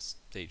no sense.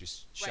 They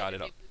just shot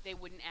it up. They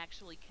wouldn't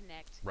actually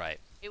connect. Right.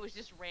 It was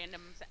just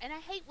random. And I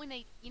hate when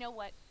they, you know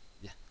what?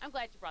 Yeah. I'm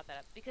glad you brought that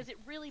up because it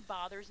really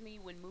bothers me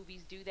when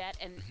movies do that.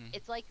 And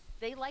it's like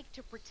they like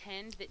to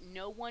pretend that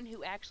no one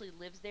who actually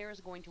lives there is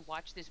going to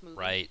watch this movie.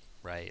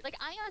 Right. Like,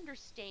 I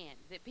understand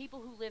that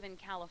people who live in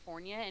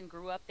California and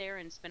grew up there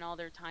and spent all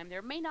their time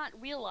there may not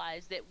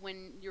realize that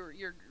when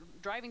you're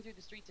driving through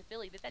the streets of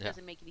Philly that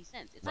doesn't make any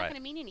sense. It's not going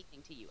to mean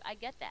anything to you. I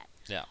get that.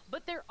 Yeah.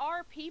 But there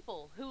are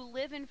people who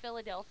live in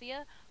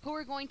Philadelphia who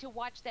are going to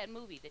watch that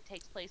movie that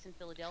takes place in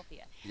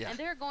Philadelphia. Yeah. And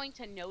they're going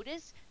to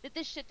notice that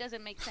this shit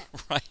doesn't make sense.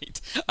 Right.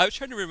 I was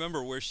trying to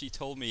remember where she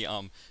told me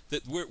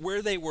that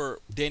where they were,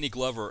 Danny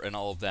Glover and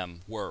all of them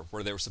were,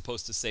 where they were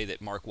supposed to say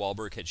that Mark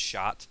Wahlberg had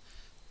shot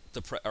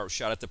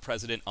at the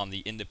president on the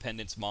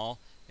Independence Mall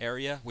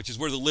area, which is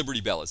where the Liberty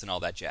Bell is and all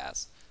that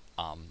jazz.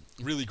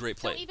 Really great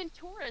place. So even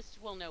tourists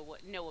will know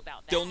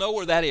about that. They'll know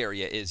where that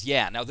area is.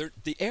 Yeah. Now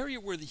the area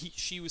where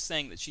she was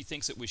saying that she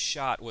thinks it was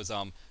shot was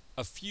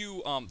a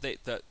few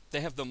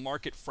they have the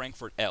Market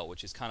Frankfurt L,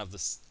 which is kind of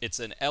it's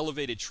an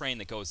elevated train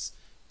that goes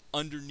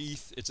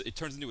underneath. It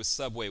turns into a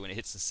subway when it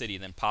hits the city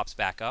and then pops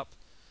back up.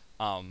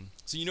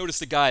 So you notice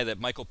the guy that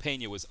Michael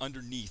Pena was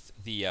underneath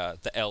the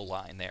L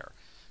line there.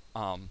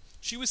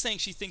 She was saying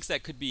she thinks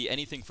that could be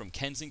anything from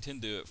Kensington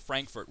to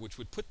Frankfurt, which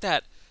would put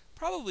that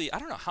probably, I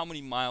don't know how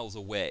many miles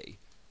away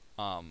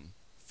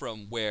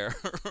from where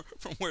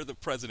the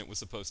president was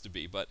supposed to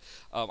be. But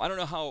I don't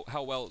know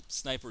how well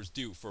snipers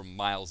do from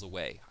miles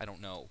away. I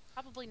don't know.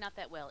 Probably not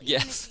that well.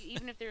 Yes.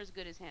 Even if they're as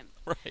good as him.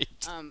 Right.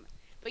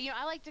 But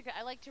I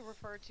like to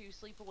refer to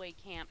Sleepaway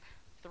Camp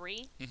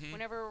 3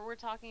 whenever we're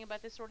talking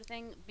about this sort of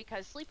thing,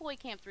 because Sleepaway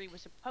Camp 3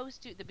 was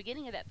supposed to, the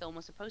beginning of that film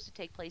was supposed to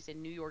take place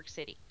in New York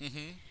City.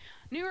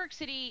 New York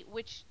City,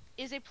 which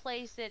is a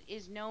place that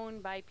is known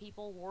by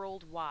people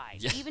worldwide.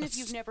 Yes. Even if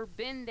you've never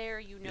been there,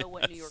 you know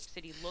what New York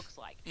City looks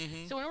like.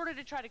 So in order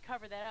to try to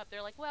cover that up,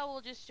 they're like, well,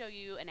 we'll just show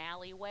you an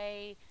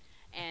alleyway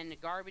and a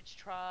garbage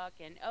truck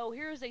and, oh,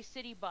 here's a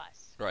city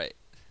bus. Right.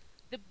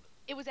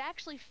 It was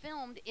actually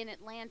filmed in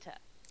Atlanta.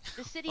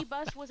 The city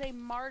bus was a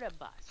MARTA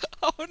bus.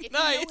 Oh, If you know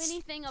nice.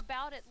 anything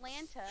about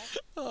Atlanta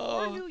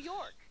or Oh, New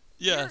York,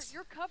 yes.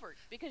 you're covered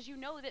because you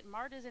know that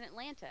MARTA's in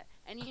Atlanta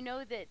and you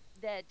know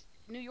that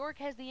New York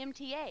has the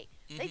MTA.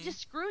 They Mhm. just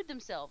screwed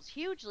themselves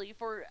hugely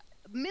for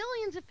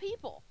millions of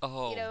people,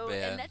 Oh, and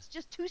man. that's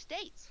just two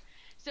states.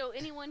 So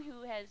anyone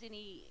who has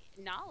any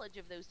knowledge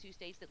of those two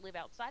states that live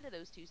outside of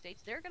those two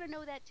states, they're going to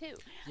know that too.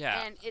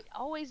 Yeah. And it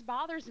always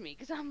bothers me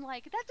because I'm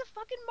like, that's a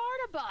fucking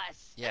MARTA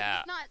bus.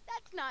 Yeah.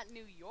 That's not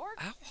New York.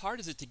 How hard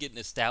is it to get an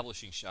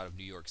establishing shot of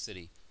New York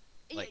City?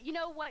 Like, You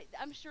know what?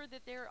 I'm sure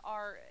that there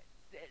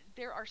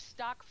are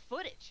stock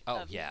footage oh,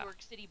 of yeah. New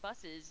York City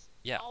buses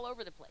Yeah. all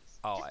over the place.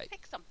 Oh, Just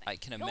pick something. I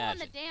can Go on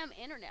the imagine. damn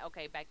internet.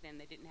 Okay, back then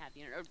they didn't have the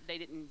internet. Or they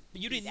didn't. But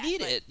you do didn't that, need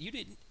but, it. You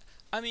didn't.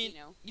 I mean,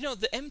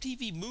 the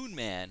MTV Moon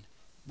Man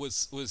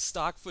was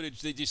stock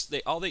footage.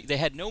 They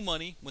had no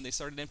money when they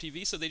started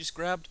MTV, so they just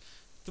grabbed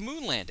the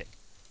moon landing,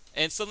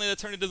 and suddenly that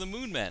turned into the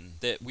Moon Men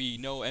that we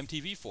know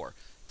MTV for.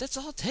 That's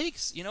all it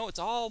takes. It's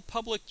all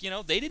public.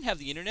 They didn't have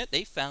the internet.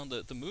 They found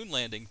the moon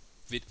landing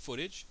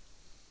footage.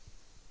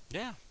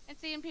 Yeah. And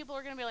seeing people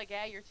are gonna be like,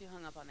 yeah, you're too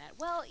hung up on that.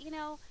 Well,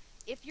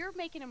 if you're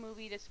making a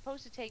movie that's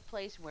supposed to take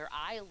place where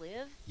I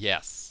live,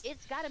 Yes.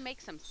 it's got to make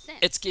some sense.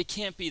 It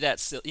can't be that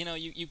silly.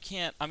 You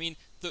can't. I mean,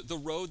 the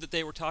road that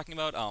they were talking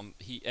about.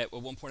 He at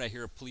one point I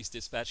hear a police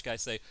dispatch guy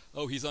say,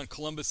 "Oh, he's on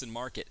Columbus and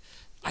Market."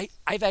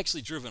 I've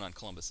actually driven on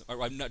Columbus.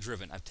 Or I've not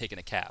driven. I've taken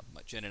a cab.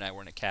 Jen and I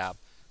were in a cab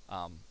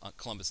on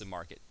Columbus and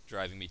Market,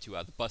 driving me to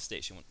the bus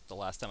station the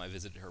last time I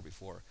visited her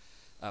before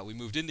we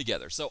moved in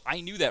together. So I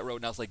knew that road,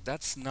 and I was like,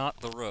 "That's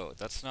not the road.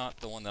 That's not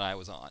the one that I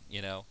was on."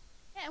 Yeah,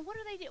 and what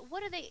do they do?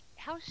 What do they?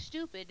 How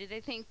stupid do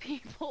they think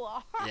people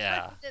are?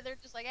 Yeah. That they're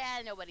just like,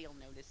 nobody will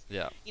notice.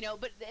 Yeah.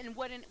 But then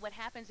what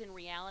happens in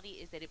reality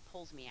is that it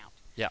pulls me out.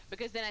 Yeah.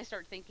 Because then I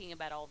start thinking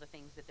about all the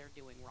things that they're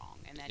doing wrong,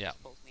 and that Yeah.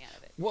 just pulls me out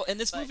of it. Well, and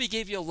this But- movie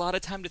gave you a lot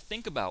of time to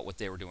think about what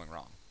they were doing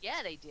wrong.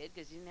 Yeah, they did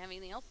because you didn't have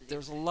anything else to do.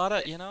 There's a lot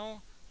of, there are a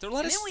lot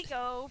And of. then we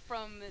go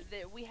from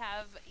we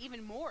have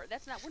even more.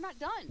 We're not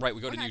done. Right,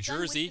 we go We're to not New done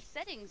with Jersey. the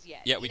settings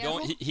yet. Yeah, we you go.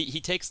 know?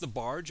 He takes the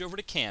barge over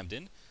to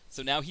Camden,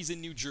 so now he's in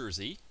New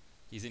Jersey.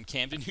 He's in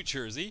Camden, New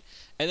Jersey,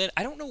 and then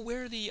I don't know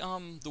where the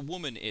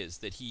woman is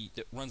that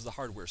runs the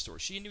hardware store.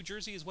 Is she in New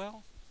Jersey as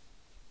well?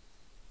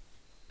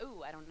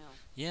 Ooh, I don't know.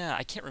 Yeah,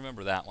 I can't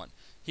remember that one.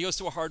 He goes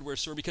to a hardware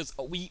store because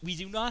we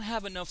do not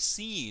have enough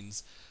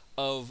scenes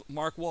of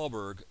Mark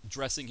Wahlberg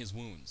dressing his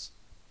wounds.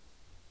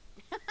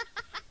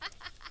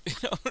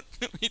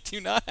 We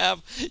do not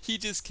have. He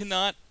just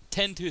cannot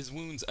tend to his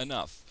wounds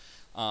enough.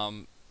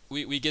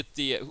 We get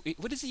the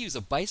what does he use?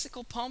 A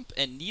bicycle pump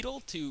and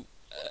needle to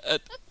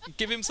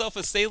give himself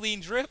a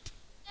saline drip.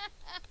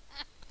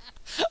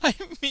 I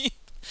mean,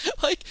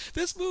 like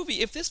this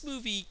movie. If this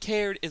movie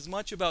cared as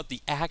much about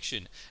the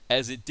action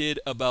as it did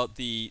about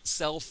the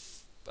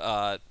self,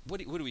 what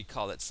do we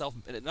call that?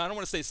 I don't want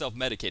to say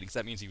self-medicating because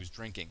that means he was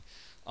drinking.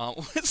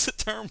 What's the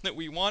term that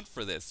we want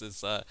for this?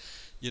 Is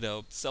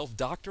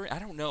self-doctoring? I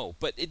don't know,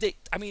 but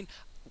I mean,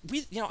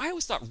 I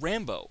always thought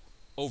Rambo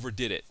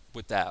overdid it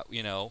with that,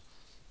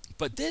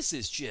 But this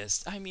is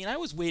just, I mean, I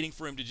was waiting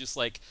for him to just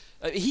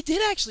he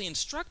did actually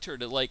instruct her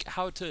to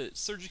how to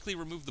surgically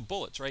remove the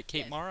bullets, right,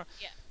 Kate Yes. Mara?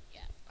 Yeah.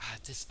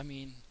 I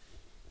mean,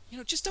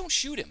 just don't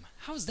shoot him.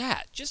 How's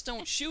that? Just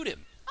don't shoot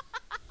him.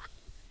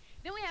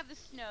 Then we have the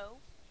snow.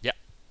 Yeah.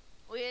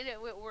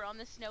 We're on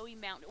the snowy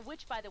mountain,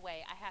 which, by the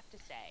way,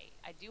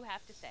 I do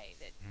have to say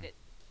that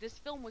this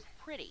film was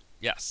pretty.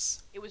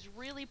 Yes. It was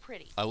really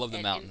pretty. I love the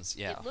And mountains,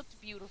 yeah. It looked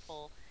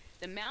beautiful.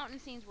 The mountain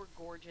scenes were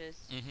gorgeous.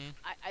 Mm-hmm.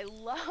 I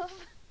love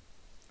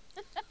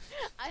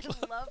I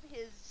love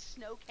his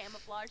snow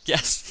camouflage.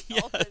 Yes,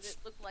 suit. Also, yes. it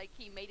looked like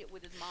he made it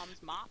with his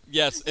mom's mop.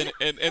 Yes, and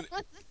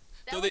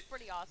that so was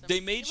pretty awesome. they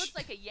made it looked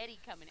like a Yeti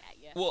coming at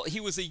you. well, he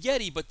was a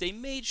Yeti, but they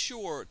made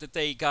sure that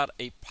they got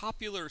a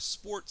popular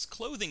sports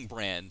clothing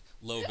brand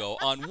logo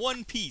on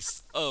one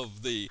piece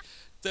of the.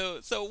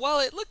 So while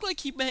it looked like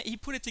he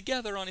put it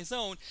together on his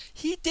own,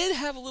 he did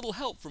have a little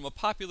help from a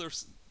popular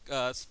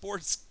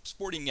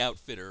sporting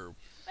outfitter.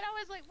 But I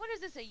was like, what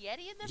is this, a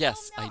Yeti in the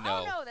Yes, film? I No.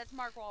 know. Oh no, that's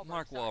Mark Wahlberg.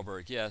 Mark sorry.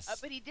 Wahlberg, yes.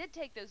 But he did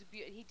take those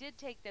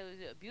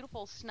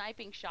beautiful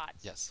sniping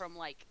shots Yes. from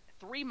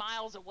 3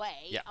 miles away.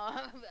 Yeah.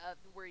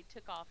 Where he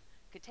took off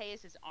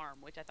Cateus' arm,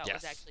 which I thought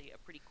Yes. was actually a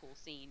pretty cool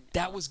scene.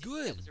 That was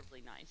good. That was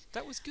really nice.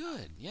 That was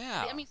good.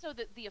 Yeah. I mean, so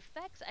the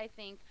effects I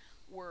think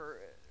were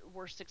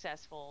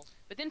successful,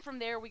 but then from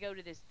there we go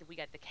to this. We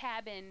got the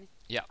cabin.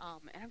 Yeah.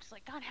 And I'm just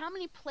like, God, how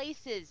many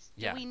places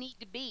do Yeah. we need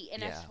to be?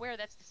 And Yeah. I swear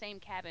that's the same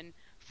cabin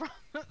from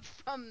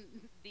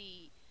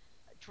the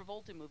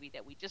Travolta movie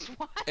that we just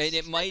watched. And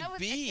it might I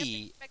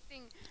be. I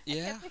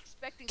Yeah. kept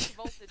expecting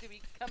Travolta to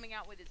be coming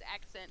out with his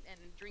accent and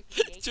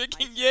drinking Jaeger.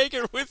 Drinking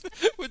Jaeger with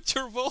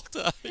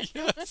Travolta.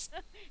 Yes.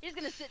 He's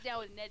gonna sit down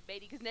with Ned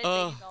Beatty because Ned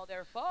Oh. Beatty's all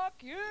there.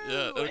 Fuck you.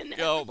 Yeah. And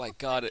Oh my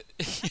God.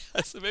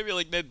 So maybe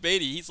like Ned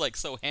Beatty, he's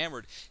so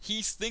hammered.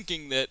 He's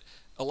thinking that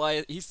De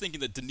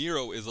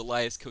Niro is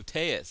Elias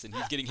Koteas, and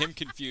he's getting him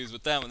confused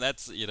with them. And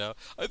that's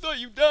I thought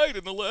you died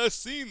in the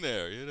last scene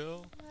there.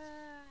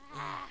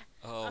 Ah.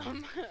 Oh.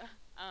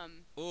 Um,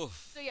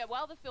 Oof. so yeah,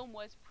 while the film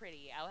was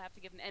pretty, I'll have to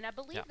give them, and I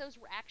believe Yeah. those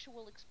were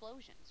actual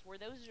explosions. Were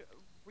those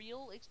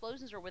real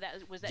explosions, or was that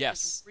just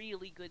Yes.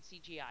 really good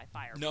CGI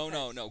fire? No,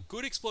 no, Because no.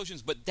 Good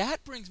explosions, but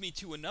that brings me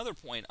to another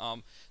point.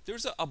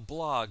 There's a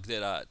blog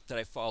that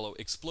I follow,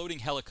 Exploding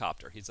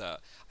Helicopter. I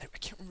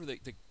can't remember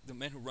the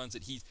man who runs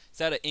it. He's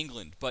out of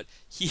England, but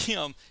he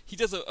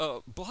does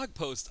a blog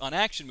post on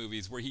action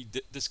movies where he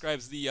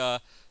describes the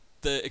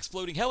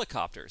exploding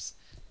helicopters,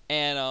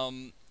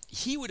 and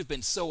he would have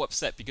been so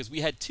upset because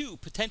we had two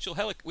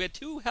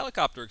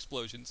helicopter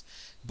explosions,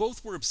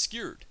 both were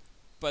obscured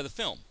by the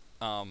film.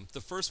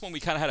 The first one we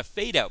kind of had a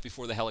fade out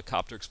before the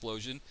helicopter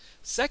explosion.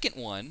 Second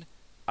one,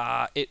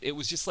 it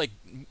was just like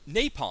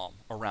napalm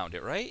around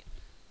it, right?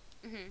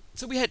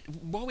 So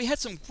while we had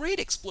some great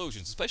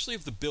explosions, especially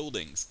of the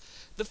buildings,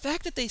 the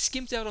fact that they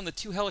skimped out on the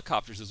two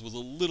helicopters was a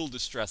little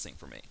distressing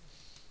for me.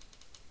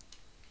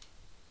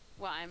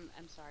 well, I'm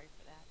sorry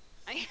for that.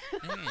 I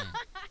Mm.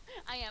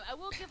 I am. I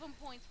will give them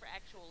points for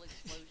actual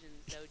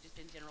explosions, though, just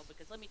in general,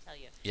 because let me tell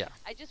you, Yeah.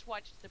 I just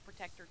watched The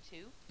Protector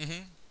 2. Hmm.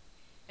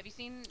 Have you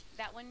seen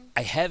that one?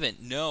 I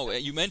haven't. No,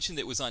 you mentioned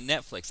it was on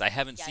Netflix. I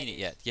haven't Yeah, seen it it is.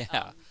 yet.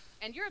 Yeah,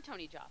 And you're a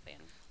Tony Jaa fan.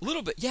 a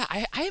little bit. Yeah,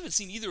 I haven't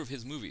seen either of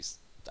his movies.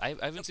 I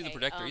haven't seen The Okay,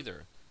 Protector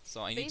either,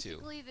 so I need to.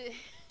 Basically,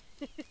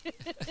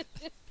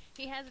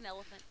 he has an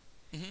elephant.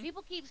 Hmm.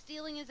 People keep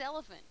stealing his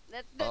elephant.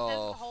 That's the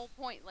Oh. whole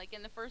point. Like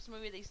in the first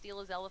movie, they steal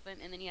his elephant,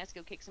 and then he has to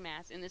go kick some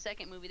ass. In the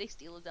second movie, they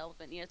steal his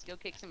elephant, and he has to go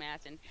kick some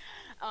ass. And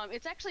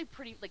it's actually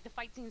pretty. Like the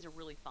fight scenes are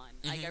really fun.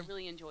 Like I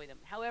really enjoy them.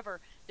 However,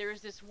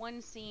 there's this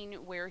one scene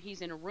where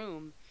he's in a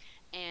room,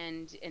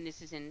 and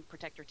this is in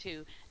Protector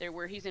 2, there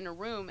where he's in a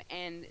room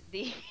and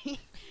the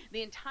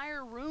the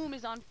entire room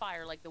is on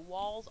fire. Like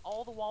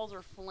all the walls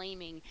are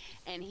flaming,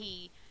 and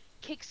he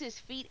kicks his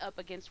feet up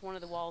against one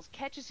of the walls,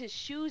 catches his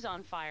shoes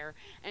on fire,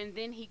 and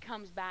then he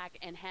comes back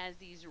and has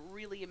these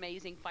really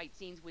amazing fight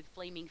scenes with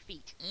flaming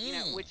feet. You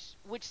know,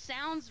 which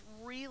sounds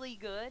really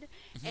good,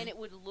 and it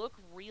would look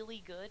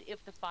really good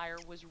if the fire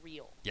was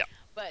real. Yeah.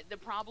 But the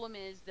problem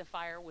is the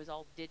fire was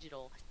all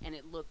digital, and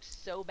it looked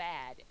so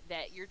bad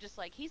that you're just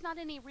like, he's not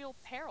in any real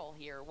peril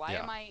here.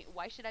 Yeah.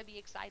 Why should I be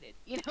excited?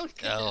 You know, 'cause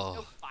Oh. there's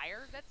no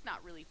fire. That's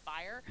not really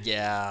fire.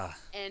 Yeah.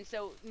 And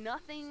so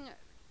nothing.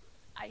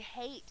 I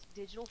hate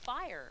digital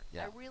fire.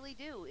 Yeah. I really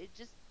do. It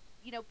just,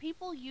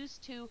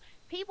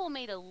 people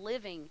made a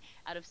living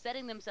out of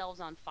setting themselves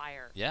on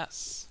fire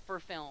Yes. for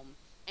film,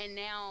 and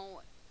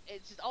now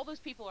it's just all those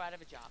people are out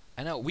of a job.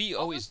 I know. We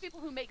All always those people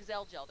who make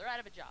Zell Gel, they're out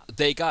of a job.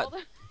 they All got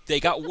the- they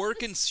got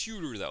work in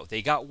shooter though.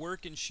 They got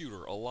work in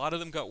shooter. A lot of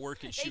them got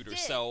work in They shooter. did.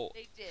 So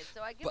They did.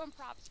 So I give but, them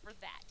props for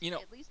that. you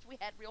know- At least we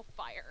had real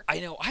fire. I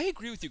know. I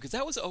agree with you because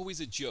that was always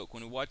a joke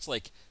when we watched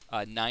like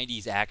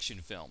 90s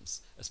action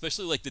films,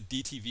 especially like the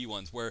DTV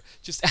ones, where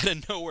just out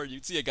of nowhere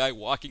you'd see a guy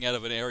walking out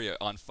of an area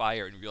on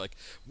fire, and you'd be like,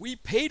 "We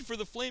paid for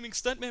the flaming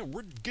stuntman.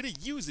 We're gonna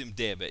use him,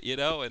 damn it!" You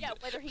know? And Yeah,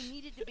 whether he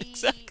needed to be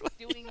Exactly,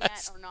 doing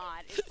yes. that or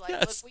not. It's like,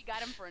 Yes. look, we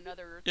got him for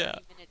another Yeah.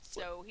 30 minutes,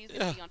 so he's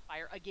going to be on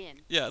fire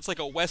again. yeah, it's like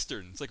a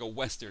western. It's like a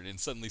western, and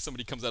suddenly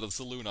somebody comes out of the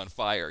saloon on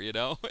fire. You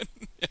know?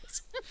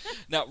 Yes.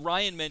 Now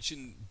Ryan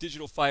mentioned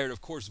digital fire, and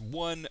of course,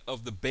 one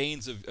of the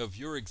banes of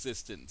your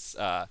existence,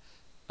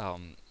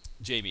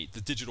 Jamie,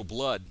 the digital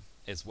blood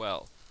as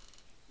well.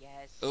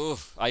 Yes. Ugh,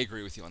 I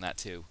agree with you on that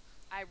too.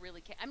 I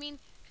really can't. I mean,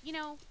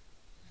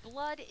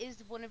 blood is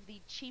one of the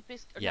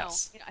cheapest. Or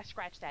Yes. No, I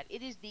scratched that.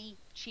 It is the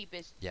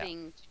cheapest Yeah.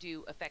 thing to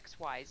do effects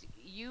wise.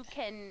 You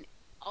can.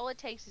 All it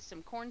takes is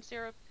some corn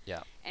syrup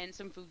Yeah. and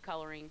some food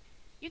coloring.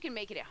 You can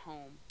make it at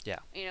home. Yeah.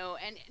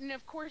 And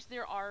of course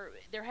there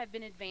have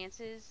been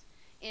advances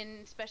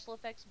in special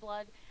effects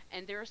blood,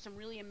 and there are some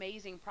really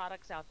amazing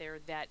products out there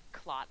that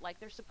clot like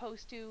they're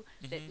supposed to,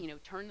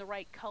 that turn the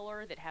right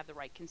color, that have the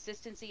right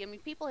consistency. I mean,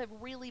 people have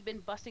really been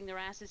busting their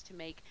asses to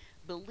make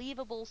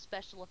believable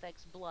special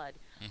effects blood,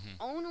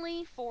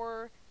 only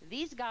for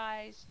these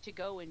guys to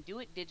go and do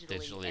it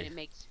digitally. And it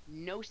makes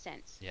no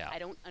sense. Yeah. I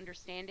don't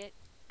understand it.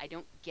 I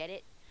don't get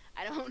it.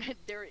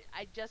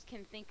 I just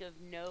can think of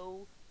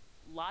no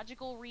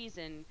logical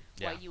reason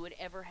why Yeah. you would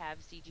ever have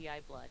CGI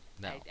blood.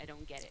 No. I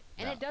don't get it.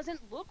 And No. it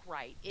doesn't look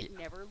right. It Yeah.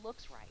 never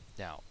looks right.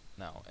 No.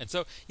 And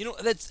so,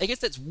 I guess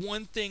that's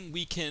one thing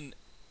we can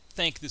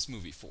thank this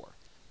movie for.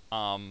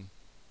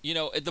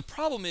 The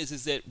problem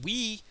is that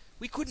we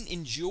couldn't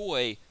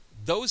enjoy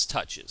those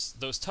touches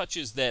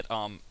that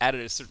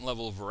added a certain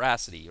level of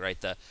veracity, right?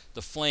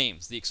 The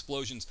flames, the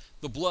explosions,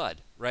 the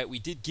blood, right? We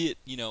did get,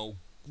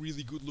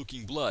 really good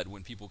looking blood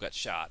when people got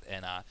shot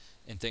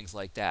and things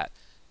like that.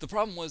 The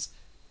problem was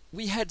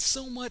we had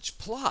so much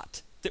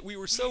plot that we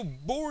were so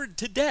bored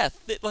to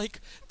death that like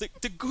the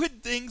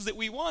good things that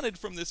we wanted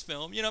from this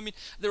film,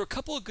 there were a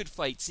couple of good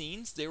fight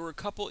scenes, there were a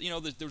couple,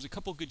 there was a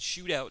couple of good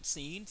shootout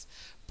scenes,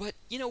 but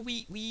And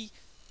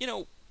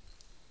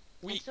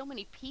so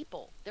many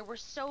people. There were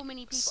so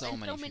many people. So and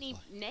many so many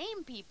people.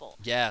 name people.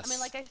 Yes. I mean,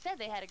 like I said,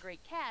 they had a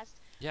great cast,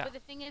 Yeah. But the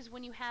thing is,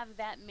 when you have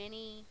that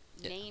many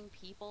Yeah. named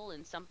people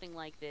in something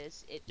like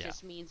this, it Yeah.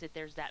 just means that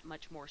there's that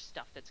much more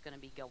stuff that's going to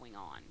be going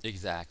on.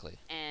 Exactly.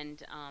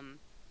 And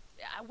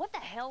what the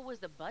hell was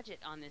the budget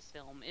on this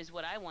film is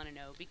what I want to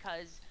know,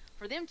 because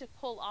for them to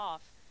pull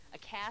off a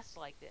cast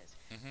like this,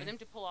 for them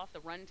to pull off the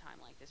runtime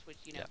like this, which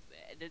Yeah.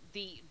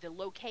 the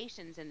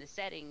locations and the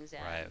settings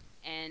Right.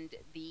 and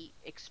the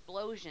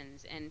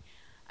explosions, and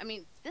I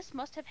mean, this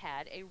must have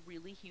had a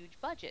really huge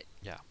budget,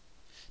 Yeah.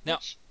 Now,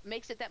 which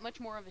makes it that much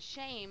more of a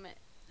shame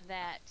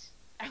that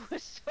I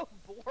was so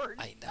bored.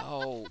 I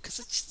know, because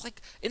it's just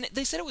like, and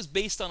they said it was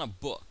based on a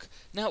book.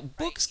 Now,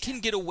 books yeah.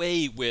 can get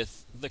away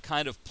with the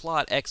kind of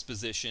plot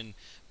exposition.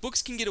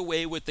 Books can get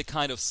away with the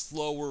kind of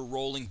slower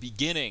rolling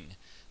beginning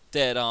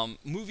that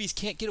movies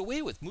can't get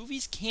away with.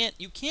 Movies can't.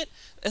 You can't.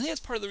 I think that's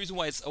part of the reason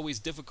why it's always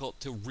difficult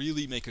to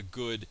really make a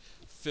good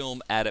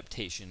film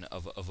adaptation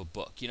of a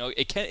book. You know,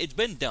 it's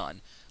been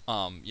done.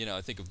 You know,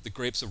 I think of The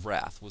Grapes of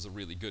Wrath was a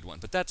really good one,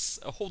 but that's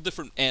a whole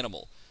different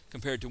animal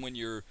compared to when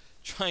you're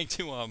trying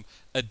to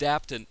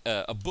adapt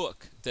a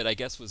book that I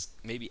guess was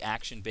maybe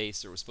action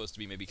based or was supposed to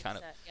be maybe kind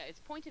of. Yeah, it's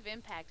Point of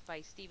Impact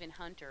by Stephen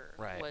Hunter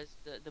Right. was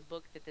the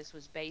book that this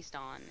was based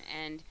on,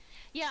 and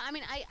yeah, I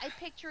mean, I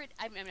picture it.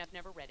 I mean, I've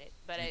never read it,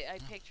 but I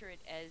picture it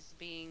as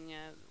being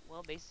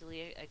well,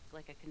 basically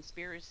like a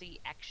conspiracy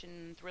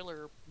action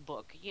thriller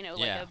book, you know,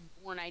 like Yeah. a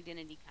Bourne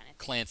Identity kind of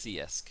thing.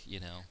 Clancy-esque, you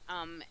know.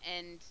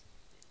 And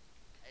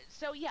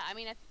so yeah, I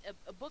mean,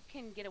 a book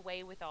can get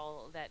away with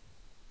all of that,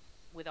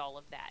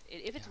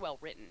 if it's Yeah. well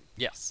written.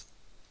 Yes.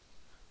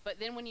 But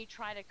then when you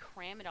try to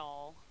cram it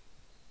all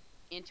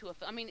into a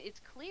film, I mean, it's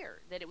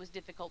clear that it was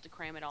difficult to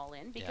cram it all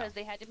in because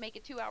they had to make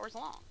it 2 hours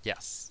long.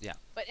 Yes. Yeah.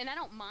 And I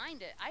don't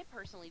mind it. I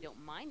personally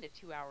don't mind a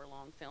 2 hour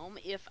long film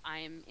if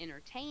I'm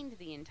entertained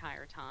the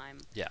entire time.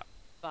 Yeah.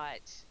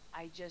 But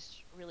I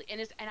just really,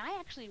 and I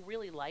actually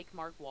really like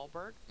Mark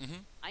Wahlberg.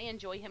 Mhm. I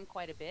enjoy him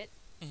quite a bit.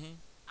 Mhm.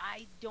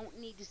 I don't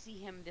need to see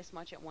him this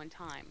much at one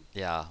time.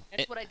 Yeah.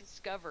 That's what I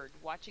discovered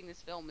watching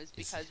this film, is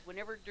because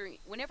whenever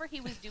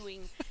he was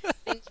doing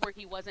things where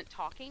he wasn't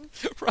talking,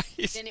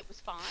 Right. then it was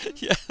fine.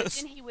 Yes. But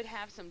then he would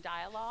have some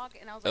dialogue,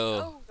 and I was like,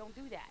 oh don't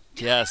do that.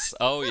 Yes.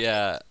 Oh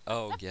yeah.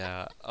 Oh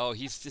yeah. Oh,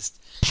 he's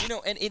just, you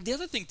know. And the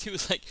other thing too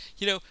is like,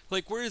 you know,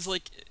 like whereas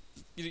like,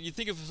 you know, you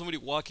think of somebody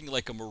walking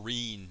like a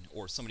Marine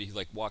or somebody who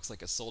like walks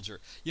like a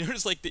soldier. You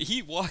notice like that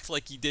he walked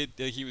like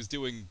he was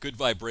doing Good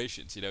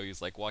Vibrations. You know, he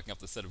was like walking up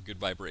the set of Good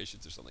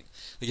Vibrations or something.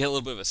 Like, he had a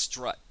little bit of a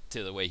strut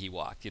to the way he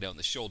walked. You know, and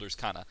the shoulders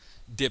kind of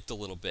dipped a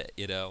little bit.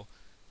 You know.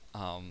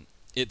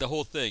 The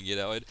whole thing, you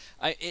know,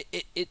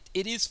 it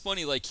is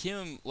funny, like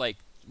him, like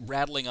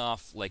rattling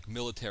off like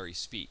military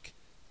speak,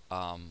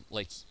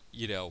 like,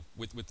 you know,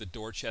 with the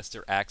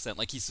Dorchester accent,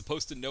 like he's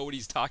supposed to know what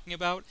he's talking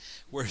about,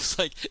 whereas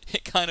like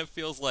it kind of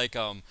feels like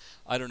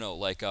I don't know,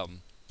 like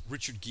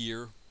Richard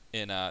Gere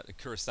in a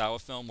Kurosawa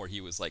film where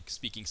he was like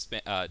speaking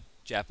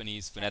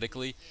Japanese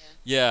phonetically.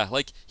 Yeah,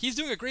 like he's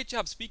doing a great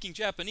job speaking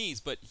Japanese,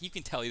 but you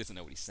can tell he doesn't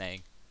know what he's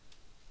saying.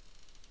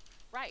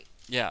 Right.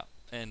 Yeah.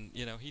 And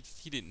you know,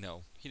 he didn't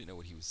know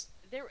what he was.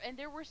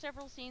 There were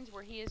several scenes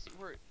where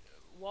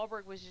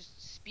Wahlberg was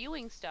just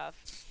spewing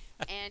stuff,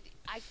 and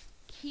I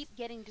keep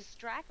getting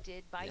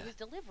distracted by his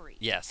delivery.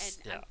 Yes.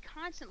 And I'm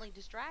constantly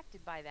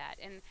distracted by that,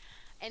 and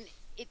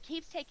it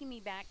keeps taking me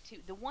back to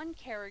the one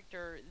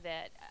character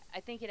that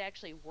I think it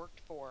actually worked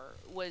for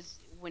was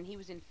when he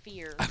was in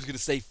Fear. I was gonna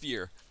say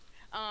Fear.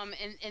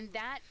 And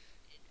that,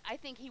 I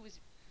think he was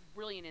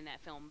brilliant in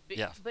that film.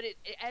 But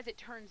as it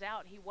turns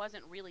out, he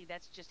wasn't really.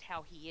 That's just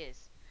how he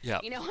is. Yeah.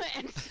 You know,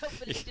 and so,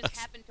 but it just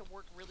happened to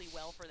work really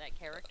well for that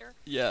character.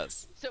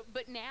 Yes. So,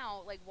 but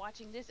now, like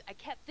watching this, I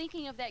kept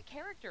thinking of that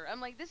character. I'm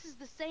like, this is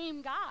the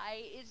same guy.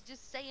 It's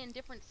just saying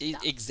different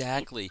stuff.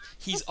 Exactly.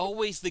 He's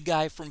always the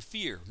guy from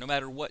Fear, no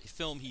matter what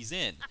film he's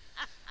in.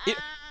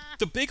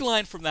 The big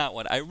line from that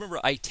one, I remember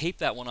I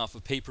taped that one off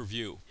of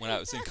pay-per-view when I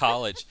was in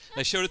college.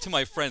 And I showed it to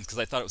my friends because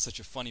I thought it was such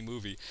a funny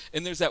movie.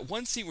 And there's that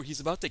one scene where he's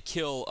about to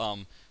kill,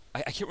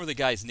 I can't remember the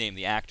guy's name,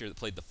 the actor that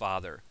played the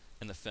father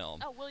in the film.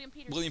 Oh, William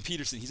Peterson. William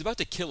Peterson. He's about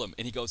to kill him,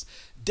 and he goes,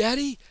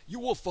 "Daddy, you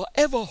will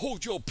forever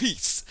hold your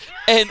peace."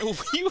 And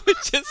we would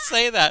just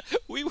say that.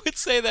 We would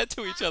say that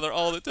to each other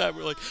all the time.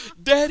 We're like,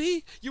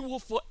 "Daddy, you will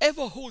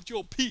forever hold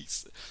your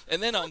peace."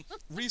 And then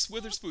Reese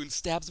Witherspoon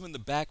stabs him in the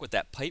back with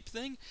that pipe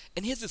thing,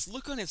 and he has this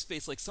look on his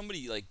face like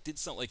somebody like did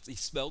something, like he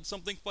smelled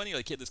something funny.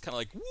 Like he had this kind of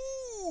like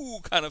woo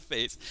kind of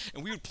face,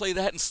 and we would play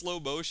that in slow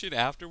motion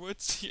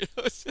afterwards. You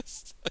know, it's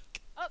just like.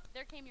 Oh,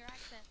 there came your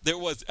accent. There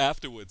was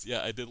afterwards.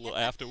 Yeah, I did a little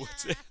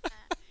afterwards. Yeah,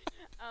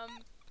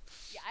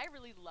 I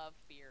really love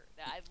Fear.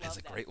 It's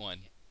a great one.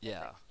 Yeah.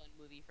 That's a fun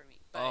movie for me.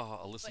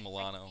 Alyssa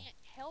Milano. I can't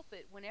help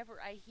it whenever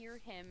I hear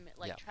him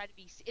Yeah. try to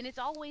be, and it's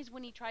always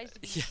when he tries to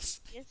be Yes.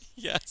 serious.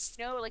 Yes.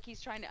 You know, like I'm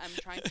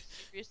trying to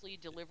seriously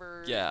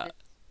deliver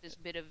this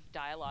bit of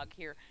dialogue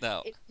here.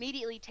 No. It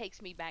immediately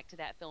takes me back to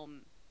that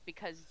film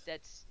because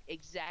that's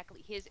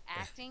exactly his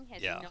acting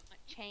has not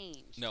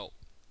changed. No.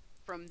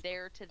 From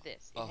there to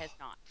this, it has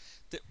not.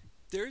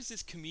 there's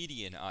this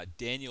comedian,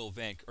 Dan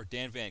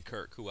Van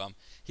Kirk, who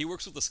he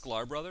works with the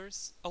Sklar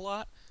brothers a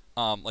lot.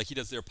 Like he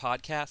does their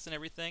podcasts and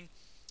everything.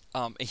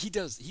 And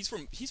he's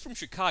from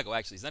Chicago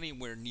actually. He's not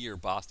anywhere near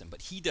Boston,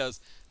 but he does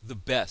the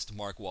best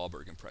Mark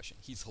Wahlberg impression.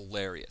 He's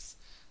hilarious.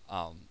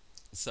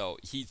 So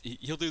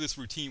he'll do this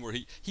routine where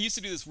he used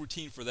to do this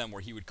routine for them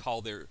where he would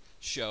call their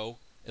show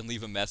and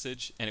leave a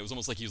message, and it was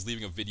almost like he was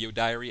leaving a video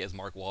diary as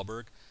Mark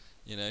Wahlberg.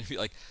 You know, he'd be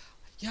like,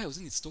 "Yeah, I was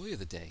in the store the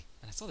other day,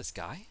 and I saw this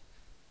guy.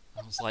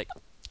 I was like,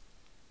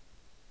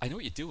 I know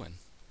what you're doing.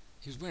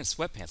 He was wearing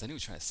sweatpants. I knew he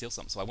was trying to steal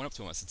something. So I went up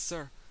to him. I said,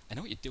 Sir, I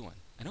know what you're doing.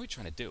 I know what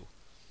you're trying to do."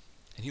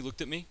 And he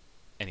looked at me,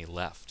 and he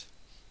left.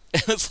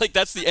 And it's like,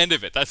 that's the end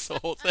of it. That's the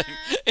whole thing.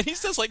 And he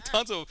says like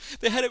tons of...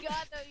 They had it... God,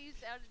 though, you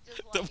sounded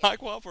just The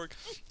like Mark Wahlberg.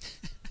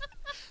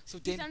 So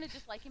You sounded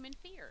just like him in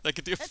Fear. Like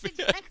a That's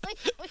exactly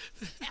what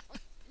you sound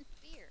in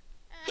Fear.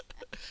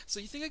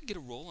 So you think I could get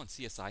a role on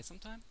CSI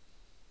sometime?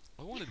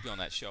 I wanted to be on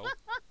that show.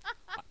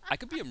 I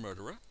could be a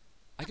murderer.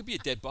 I could be a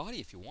dead body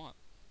if you want.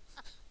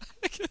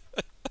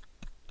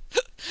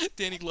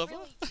 Danny Glover?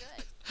 Really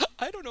good.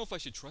 I don't know if I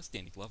should trust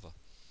Danny Glover.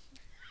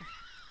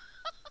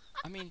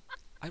 I mean,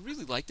 I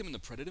really liked him in the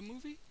Predator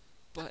movie,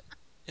 but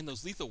in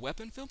those Lethal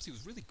Weapon films, he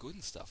was really good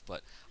and stuff,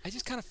 but I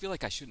just kind of feel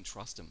like I shouldn't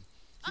trust him.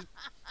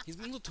 He's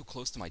been a little too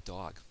close to my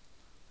dog.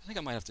 I think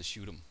I might have to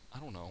shoot him. I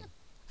don't know.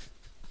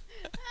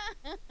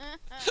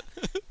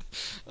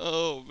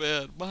 Oh,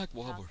 man. Mark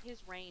Wahlberg. His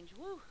range,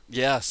 woo.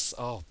 Yes.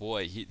 Oh,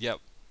 boy. Yep.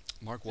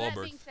 Mark So Wahlberg.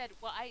 that being said,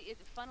 well,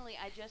 funnily,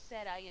 I just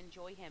said I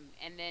enjoy him,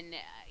 and then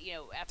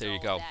after There you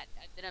all go. of that,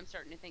 then I'm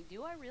starting to think,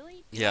 do I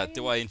really?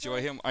 Do I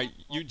enjoy him?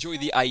 You enjoy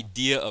the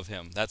idea of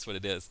him. That's what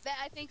it is.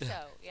 I think so.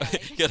 Yeah.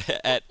 You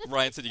gotta add,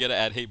 Ryan said you gotta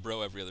add "Hey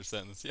bro" every other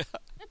sentence. Yeah.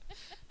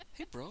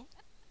 Hey bro.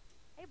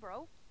 Hey,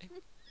 bro.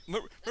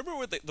 Remember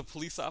when the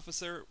police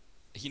officer?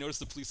 He noticed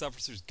the police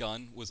officer's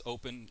gun was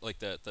open, like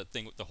the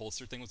thing, the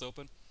holster thing was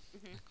open.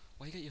 Mm-hmm.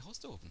 Why you got your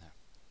holster open there?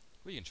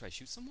 What, are you gonna try to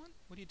shoot someone?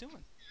 What are you doing?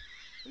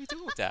 What are you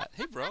doing with that?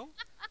 Hey bro,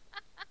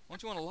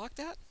 don't you want to lock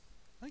that?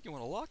 I think you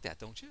want to lock that,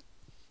 don't you?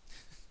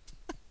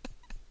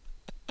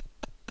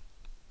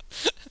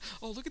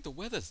 Oh, look at the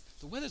weather.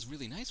 The weather's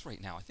really nice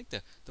right now. I think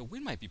the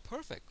wind might be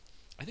perfect.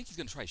 I think he's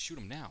going to try to shoot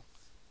him now.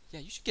 Yeah,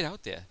 you should get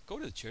out there. Go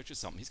to the church or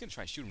something. He's going to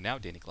try and shoot him now,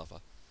 Danny Glover.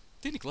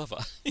 Danny Glover.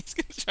 He's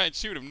going to try and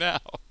shoot him now.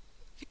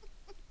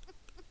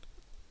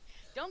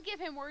 Don't give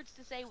him words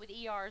to say with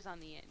ERs on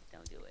the end.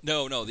 Don't do it.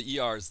 No,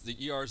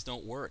 the ERs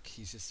don't work.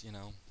 He's just,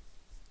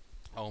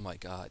 Oh my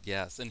God,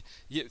 yes. And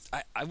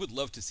I would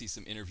love to see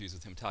some interviews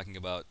with him talking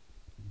about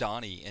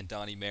Donnie and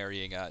Donnie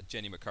marrying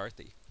Jenny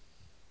McCarthy.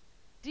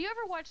 Do you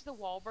ever watch The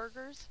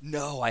Wahlburgers?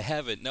 No, I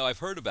haven't. No, I've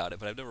heard about it,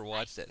 but I've never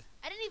watched it.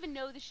 I didn't even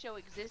know the show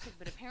existed,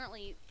 but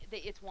apparently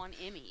it's won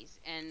Emmys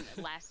and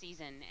last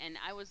season. And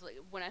I was like,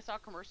 when I saw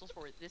commercials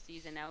for it this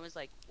season, I was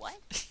like, what?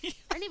 I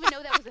didn't even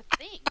know that was a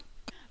thing.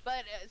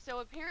 But so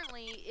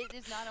apparently it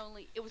was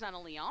not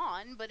only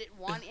on, but it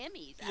won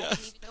Emmys. I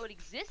didn't even know it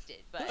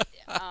existed. But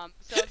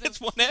so I've been It's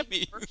won seeing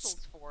Emmys.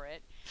 commercials for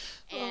it,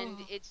 and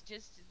it's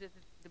just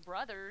the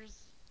brothers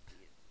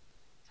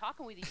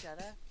talking with each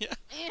other. Yeah.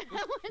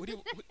 What do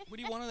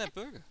you want on that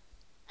burger?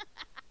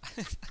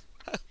 We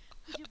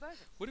do burgers.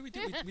 What do we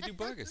do? We do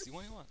burgers.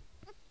 What do you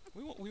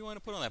want? We want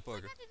to put on that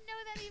burger. I didn't know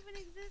that even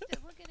existed.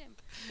 Look at him.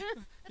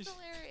 That's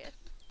hilarious.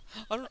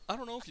 I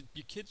don't know if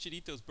your kids should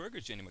eat those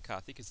burgers, Jenny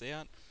McCarthy, because they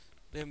haven't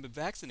been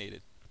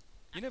vaccinated.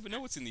 You never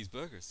know what's in these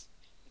burgers.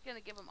 You're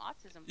gonna give them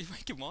autism. You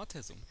might give them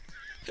autism.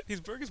 These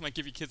burgers might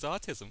give your kids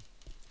autism.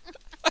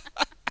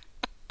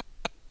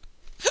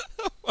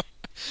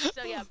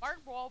 So yeah, Mark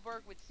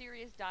Wahlberg with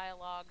serious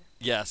dialogue.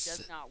 Yes,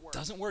 does not work.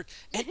 Doesn't work.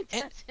 It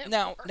And doesn't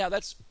now work.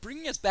 that's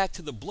bringing us back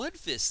to the Blood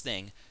Fist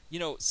thing.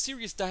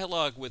 Serious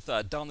dialogue with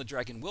Don the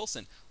Dragon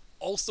Wilson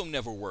also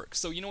never works.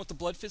 So you know what the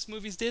Blood Fist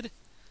movies did?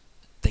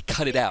 They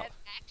cut it out.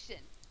 Action.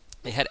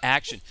 They had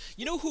action.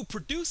 You know who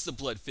produced the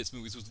Blood Fist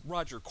movies was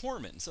Roger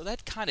Corman. So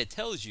that kind of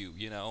tells you,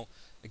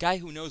 a guy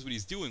who knows what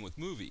he's doing with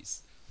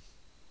movies.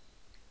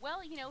 Well,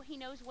 he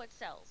knows what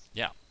sells.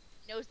 Yeah.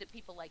 He knows that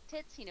people like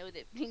tits. He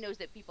knows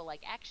that people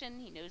like action.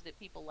 He knows that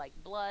people like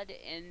blood,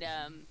 and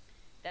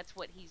that's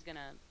what he's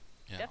gonna.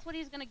 Yeah. That's what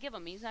he's gonna give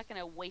them. He's not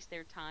gonna waste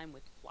their time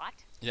with plot.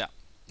 Yeah.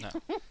 No.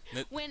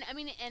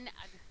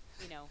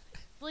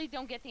 Please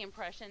don't get the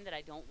impression that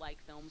I don't like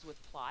films with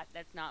plot.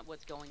 That's not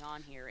what's going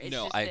on here. It's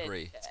No, just I that,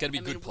 agree. It's got to be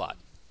good plot.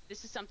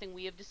 This is something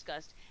we have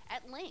discussed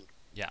at length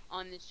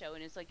on this show,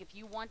 and it's like if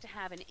you want to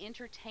have an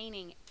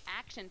entertaining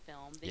action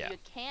film, then you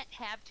can't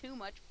have too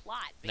much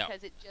plot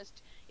because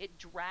it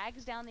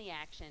drags down the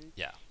action.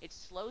 Yeah. It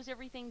slows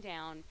everything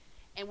down,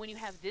 and when you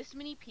have this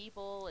many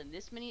people and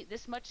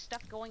this much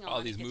stuff going on,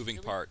 All these it gets moving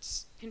really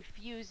parts.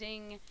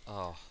 confusing.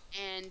 Oh.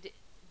 And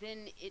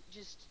then it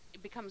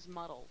becomes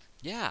muddled.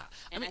 Yeah.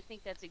 And I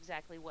think that's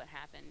exactly what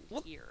happened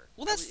here.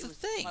 Well, that's It the was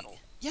thing. muddled.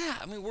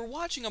 Yeah, we're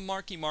watching a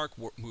Marky Mark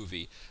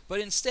movie, but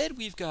instead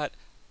we've got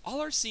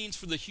all our scenes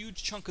for the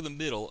huge chunk of the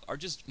middle are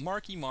just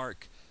Marky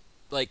Mark,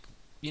 like,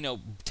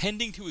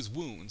 tending to his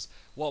wounds,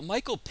 while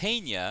Michael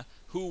Pena,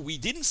 who we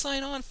didn't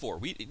sign on for,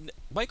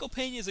 Michael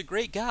Pena is a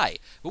great guy,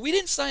 but we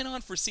didn't sign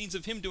on for scenes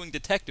of him doing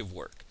detective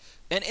work.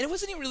 And it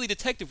wasn't even really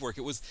detective work.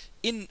 It was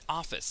in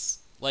office,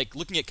 like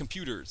looking at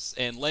computers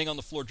and laying on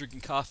the floor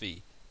drinking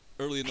coffee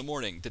early in the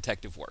morning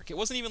detective work. It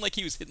wasn't even like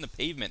he was hitting the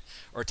pavement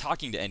or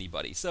talking to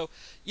anybody. So,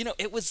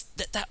 it was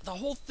that the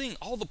whole thing,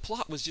 all the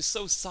plot was just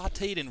so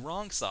sautéed in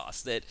wrong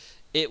sauce that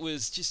it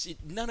was just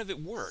none of it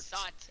worked.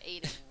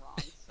 Sautéed in wrong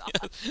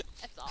sauce.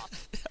 That's awesome.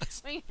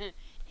 Yes.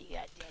 You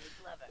got Danny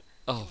Glover.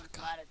 Oh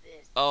God.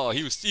 Oh,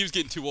 he was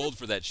getting too old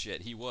for that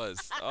shit. He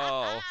was.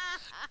 Oh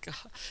God.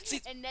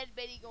 See, and Ned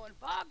Beatty going,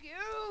 "Fuck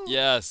you."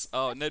 Yes.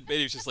 Oh, Ned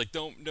Beatty was just like,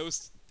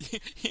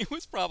 he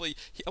was probably.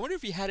 I wonder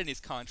if he had in his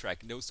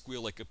contract no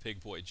squeal like a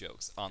pig boy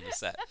jokes on the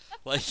set.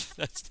 Like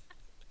that's.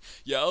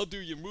 Yeah, I'll do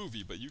your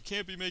movie, but you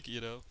can't be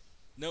making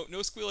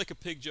no squeal like a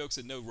pig jokes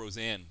and no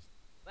Roseanne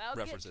Well,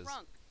 references. get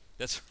drunk.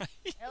 That's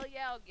right. Hell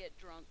yeah, I'll get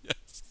drunk.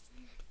 Yes.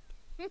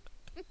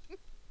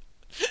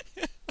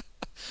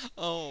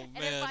 Oh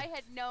man. And if I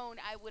had known,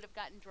 I would have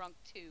gotten drunk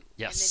too.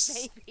 Yes. And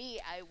then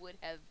maybe I would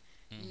have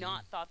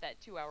not thought that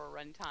 2-hour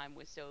runtime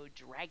was so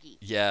draggy.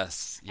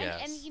 Yes.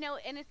 Yes.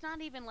 And it's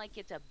not even like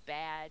it's a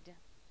bad.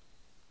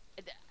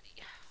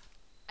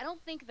 I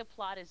don't think the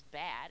plot is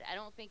bad. I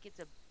don't think it's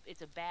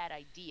a bad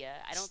idea.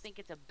 I don't think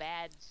it's a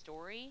bad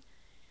story.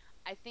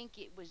 I think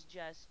it was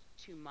just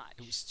too much.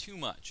 It was too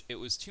much. It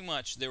was too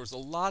much. There was a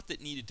lot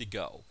that needed to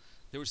go.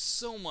 There was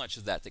so much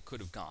of that could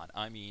have gone.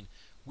 I mean,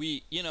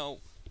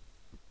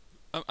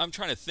 I'm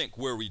trying to think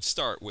where we'd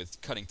start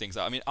with cutting things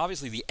out. I mean,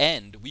 obviously the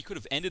end, we could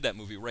have ended that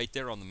movie right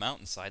there on the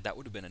mountainside. That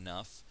would have been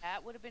enough.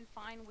 That would have been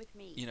fine with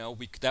me.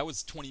 That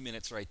was 20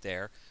 minutes right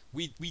there.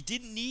 We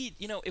didn't need,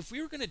 if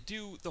we were going to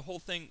do the whole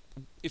thing,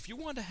 if you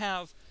wanted to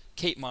have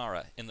Kate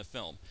Mara in the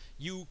film,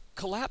 you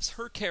collapse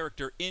her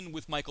character in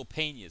with Michael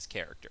Pena's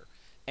character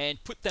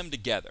and put them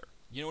together.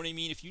 You know what I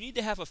mean? If you need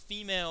to have a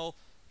female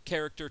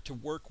character to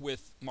work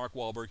with Mark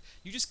Wahlberg,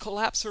 you just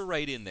collapse her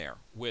right in there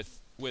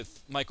with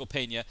Michael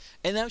Pena,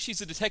 and now she's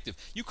a detective.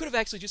 You could have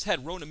actually just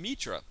had Rona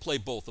Mitra play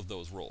both of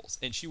those roles,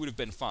 and she would have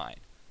been fine.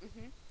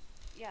 Mm-hmm.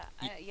 Yeah,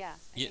 I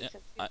think so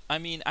too.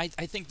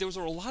 I think there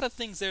were a lot of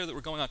things there that were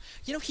going on.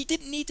 He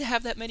didn't need to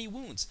have that many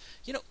wounds.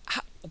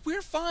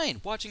 We're fine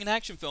watching an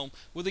action film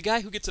with a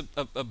guy who gets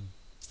a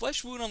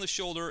flesh wound on the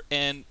shoulder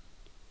and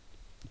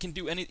can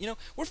do any.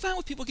 We're fine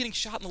with people getting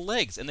shot in the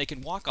legs and they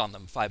can walk on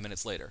them 5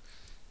 minutes later.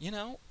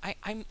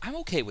 I'm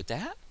okay with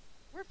that.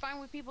 We're fine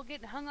with people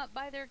getting hung up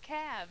by their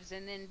calves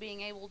and then being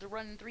able to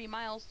run 3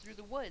 miles through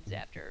the woods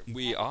after.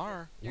 We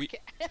are.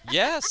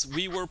 Yes,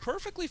 we were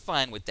perfectly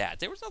fine with that.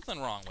 There was nothing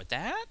wrong with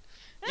that.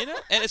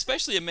 And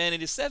especially a man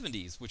in his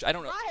 70s, which I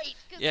don't know. Right.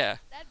 Yeah.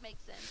 That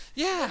makes sense.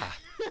 Yeah.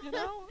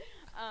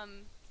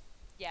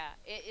 Yeah.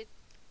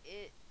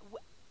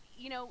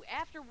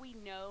 After we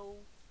know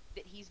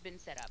that he's been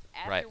set up,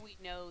 after we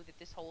know that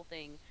this whole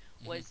thing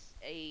was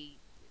a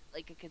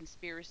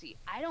conspiracy,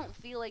 I don't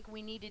feel like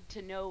we needed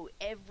to know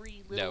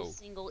every little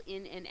single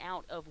in and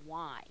out of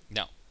why.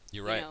 No,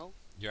 you're right.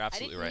 You're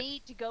absolutely right. I didn't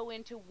need to go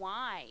into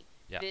why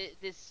not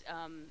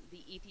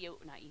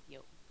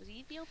Ethiopian? Was he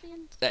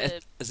Ethiopian?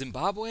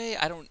 Zimbabwe?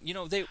 I don't.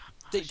 They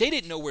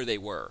didn't know where they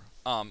were.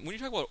 When you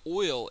talk about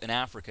oil in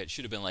Africa, it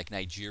should have been like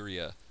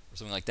Nigeria or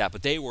something like that.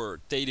 But they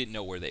didn't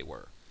know where they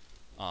were.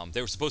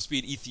 They were supposed to be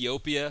in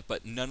Ethiopia,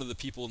 but none of the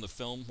people in the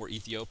film were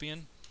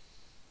Ethiopian.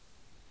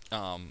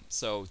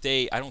 So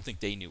I don't think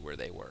they knew where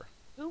they were.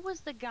 Who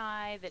was the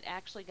guy that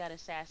actually got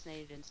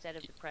assassinated instead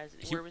of the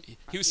president?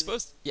 He was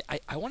supposed. Yeah,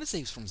 I want to say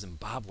he was from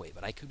Zimbabwe,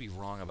 but I could be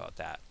wrong about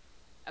that.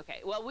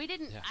 Okay, well, I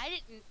didn't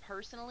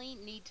personally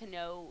need to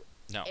know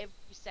every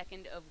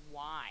second of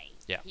why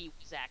he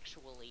was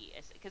actually,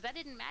 because that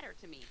didn't matter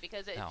to me,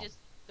 because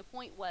the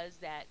point was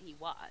that he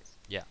was.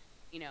 Yeah.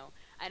 And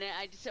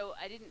I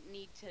didn't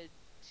need to.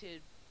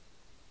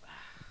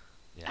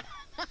 Yeah.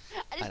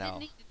 I just didn't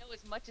need to know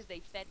as much as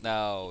they fed me.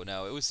 No,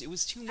 it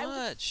was too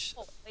much.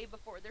 Way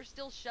before, they're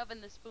still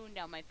shoving the spoon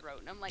down my throat,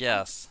 and I'm like,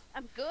 yes,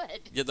 I'm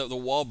good. Yeah, the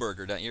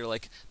Wahlburger. You're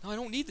like, no, I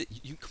don't need that.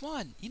 You come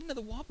on, eat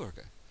another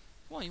Wahlburger.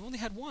 Come on, you only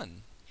had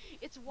one.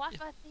 It's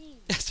Wi-Fi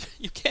themed.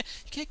 You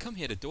can't come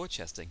here to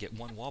Dorchester and get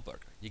one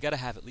Wahlburger. You got to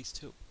have at least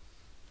 2.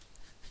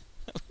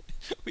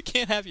 We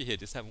can't have you here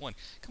just have one.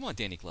 Come on,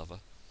 Danny Glover.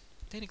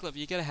 Danny Glover,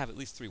 you got to have at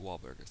least 3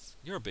 Wahlburgers.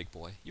 You're a big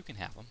boy. You can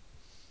have them.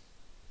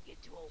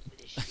 Get too old for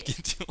this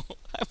shit.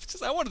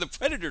 I wanted the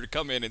Predator to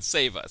come in and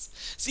save us.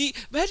 See,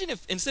 imagine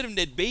if instead of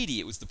Ned Beatty,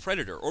 it was the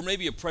Predator, or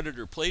maybe a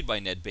Predator played by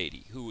Ned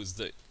Beatty, who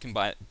was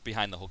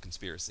behind the whole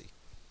conspiracy.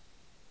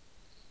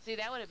 See,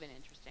 that would have been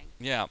interesting.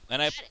 Yeah,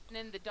 and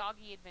then the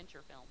doggy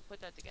adventure film. Put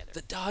that together.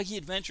 The doggy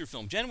adventure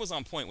film. Jen was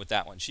on point with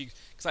that one.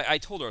 Because I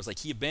told her, I was like,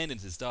 he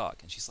abandons his dog,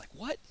 and she's like,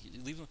 what?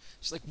 You leave him?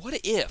 She's like, what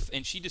if?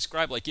 And she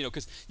described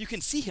because you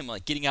can see him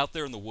getting out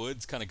there in the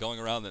woods, kind of going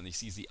around, and he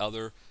sees the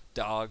other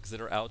dogs that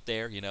are out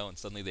there, and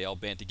suddenly they all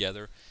band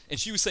together. And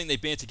she was saying they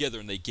band together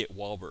and they get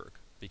Wahlberg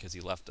because he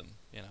left them,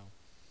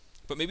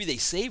 But maybe they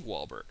save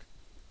Wahlberg.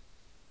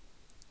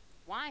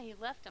 Why? He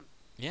left him.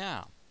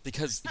 Yeah.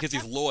 Because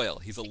he's loyal.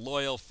 He's a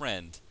loyal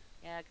friend.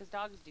 Yeah, because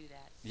dogs do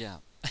that. Yeah.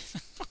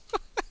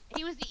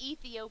 He was the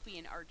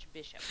Ethiopian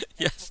archbishop.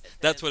 Yes,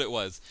 that's what it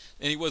was.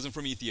 And he wasn't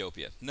from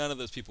Ethiopia. None of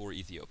those people were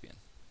Ethiopian.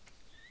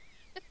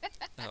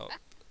 No,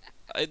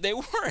 they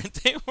weren't.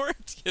 They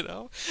weren't. You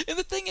know. And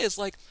the thing is,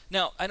 like,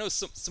 now I know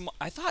some.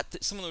 I thought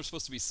that some of them were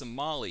supposed to be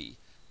Somali,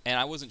 and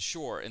I wasn't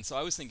sure. And so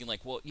I was thinking,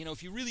 like, well, you know,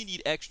 if you really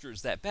need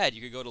extras that bad,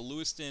 you could go to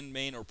Lewiston,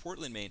 Maine, or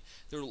Portland, Maine.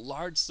 There are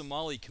large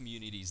Somali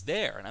communities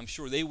there, and I'm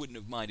sure they wouldn't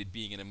have minded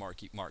being in a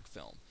Mark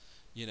film.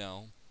 You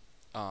know.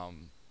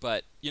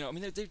 But you know, I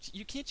mean,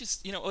 you can't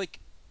just, you know, like.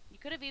 You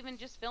could have even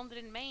just filmed it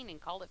in Maine and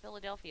called it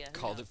Philadelphia.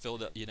 Called it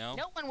Philadelphia, you know?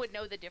 No one would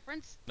know the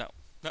difference. No,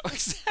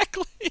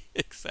 exactly,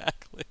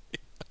 exactly.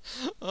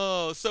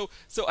 Oh, so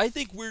I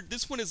think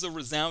this one is a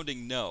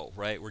resounding no,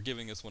 right? We're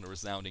giving this one a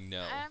resounding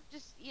no. I'm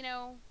just, you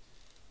know,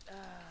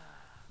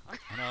 I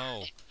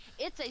know.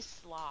 It's a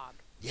slog.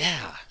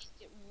 Yeah.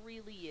 It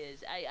really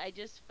is. I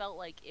just felt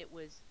like it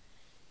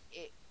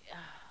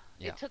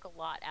Yeah. took a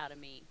lot out of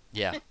me.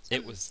 Yeah,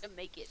 to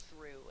make it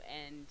through,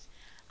 and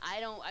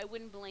I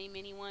wouldn't blame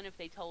anyone if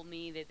they told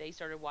me that they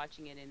started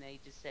watching it and they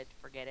just said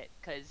forget it,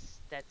 because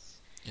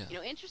that's, you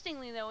know,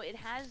 interestingly though, it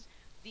has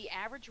the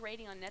average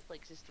rating on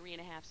Netflix is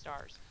 3.5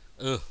 stars.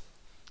 Ugh.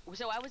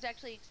 So I was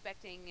actually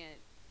expecting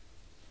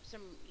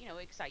some, you know,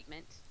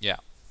 excitement. Yeah.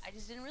 I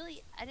didn't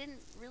really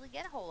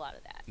get a whole lot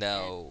of that.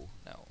 No.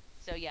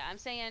 So yeah, I'm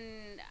saying,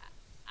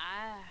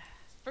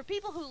 for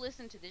people who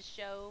listen to this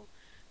show,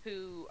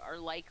 who are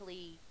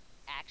likely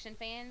action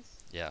fans,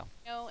 Yeah.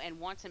 you know, and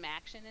want some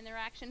action in their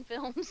action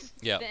films,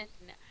 Yeah. then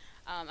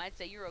I'd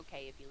say you're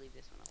okay if you leave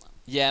this one alone.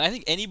 Yeah, and I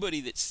think anybody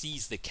that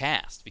sees the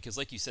cast, because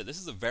like you said, this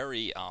is a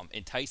very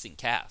enticing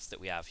cast that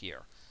we have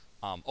here.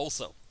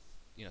 Also,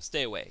 you know,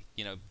 stay away.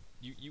 You know,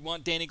 you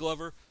want Danny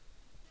Glover,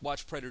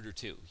 watch Predator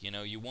 2. You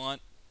know, you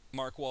want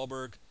Mark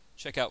Wahlberg,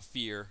 check out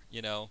Fear.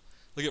 You know,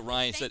 look at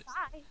Ryan said.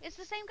 It's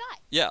the same guy.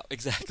 Yeah,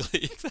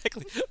 exactly,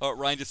 exactly.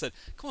 Ryan just said,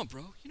 "Come on,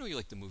 bro. You know you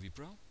like the movie,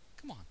 bro.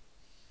 Come on.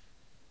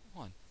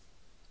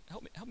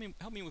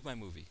 Help me with my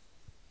movie."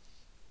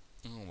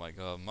 Oh my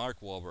God, Mark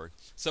Wahlberg.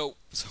 So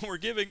we're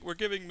giving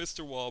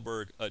Mr.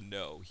 Wahlberg a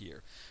no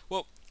here.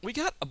 Well, we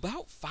got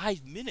about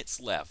 5 minutes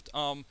left.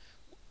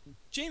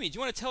 Jamie, do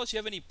you want to tell us you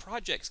have any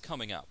projects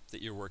coming up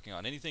that you're working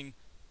on? Anything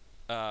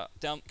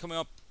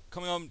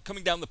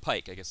coming down the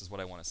pike, I guess is what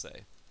I want to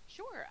say.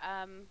 Sure.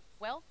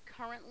 Well,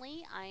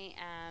 currently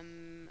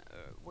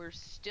we're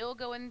still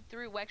going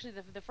through. Well, actually,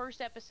 the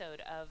first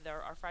episode of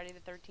our Friday the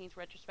 13th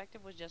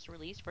retrospective was just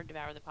released for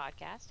Devour the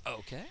Podcast.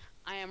 Okay.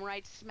 I am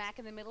right smack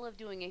in the middle of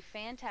doing a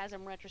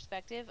Phantasm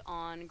retrospective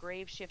on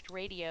Grave Shift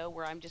Radio,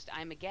 where I'm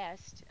a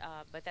guest.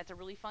 But that's a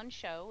really fun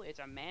show. It's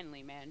a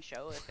manly man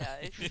show.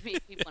 If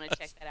people want to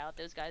check that out,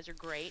 those guys are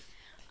great.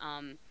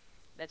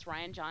 That's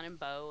Ryan, John, and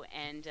Bo,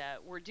 and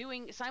we're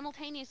doing a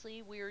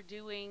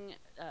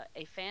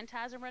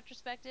Phantasm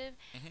retrospective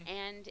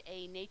and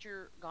a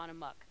Nature Gone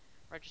Amok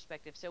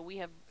retrospective. So we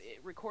have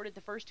recorded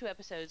the first 2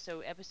 episodes.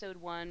 So episode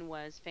 1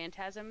 was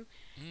Phantasm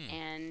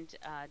and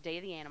Day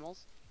of the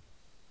Animals,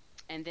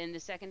 and then the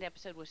second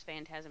episode was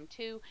Phantasm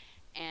 2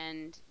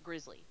 and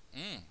Grizzly.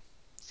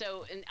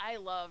 So, and I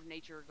love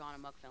Nature Gone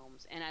Amok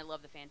films, and I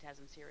love the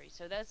Phantasm series.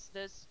 So that's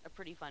a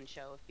pretty fun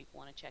show if people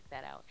want to check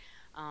that out.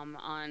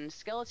 On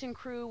Skeleton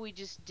Crew, we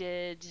just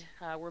did.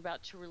 We're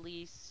about to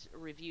release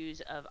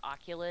reviews of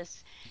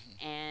Oculus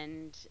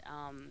and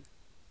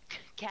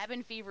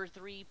Cabin Fever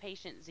 3: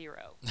 Patient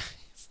Zero.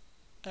 Nice.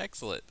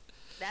 Excellent.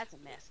 That's a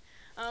mess.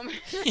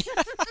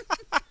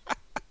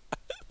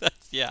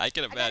 Yeah, I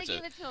can imagine. I gotta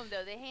give it to them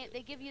though.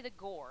 They give you the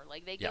gore.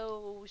 Like they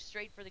go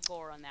straight for the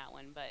gore on that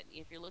one. But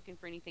if you're looking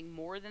for anything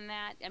more than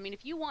that, I mean,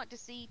 if you want to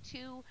see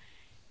two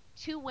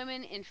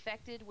women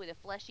infected with a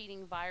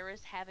flesh-eating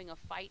virus having a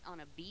fight on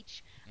a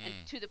beach, and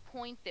to the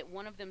point that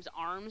one of them's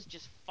arms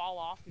just fall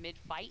off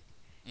mid-fight,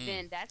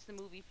 then that's the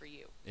movie for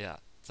you. Yeah.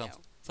 If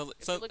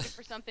you're looking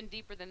for something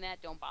deeper than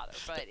that, don't bother.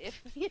 But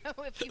if you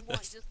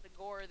want just the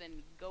gore,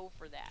 then go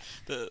for that.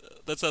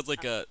 That sounds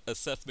like a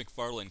Seth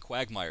MacFarlane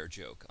Quagmire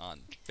joke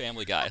on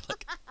Family Guy.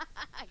 Like,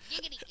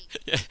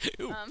 yeah.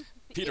 Ooh,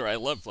 Peter, I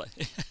love play.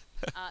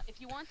 If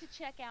you want to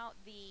check out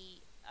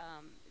the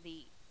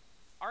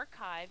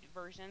archived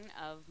version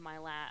of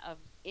of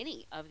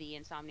any of the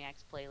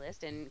Insomniacs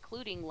playlist,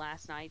 including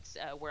last night's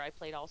where I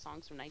played all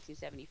songs from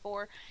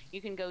 1974,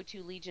 you can go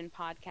to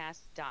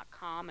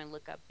legionpodcast.com and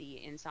look up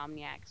the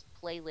Insomniacs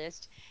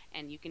playlist,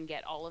 and you can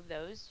get all of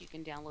those. You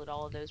can download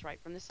all of those right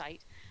from the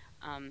site.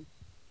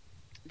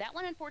 That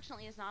one,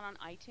 unfortunately, is not on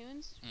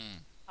iTunes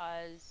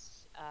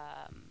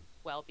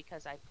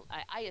because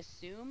I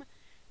assume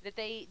that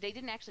they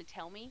didn't actually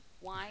tell me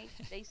why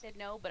they said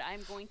no, but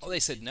I'm going to. Oh, they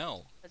said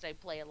no because I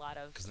play a lot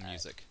of because of the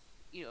music.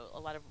 A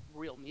lot of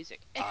real music.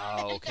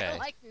 Oh, okay. They're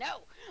like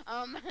no.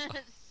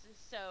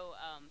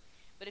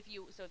 But if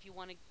you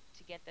wanted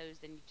to get those,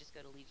 then you just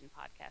go to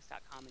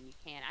legionpodcast.com and you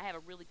can. I have a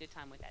really good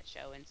time with that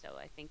show, and so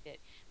I think that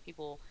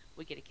people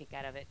would get a kick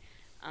out of it.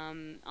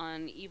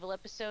 On Evil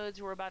Episodes,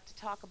 we're about to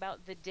talk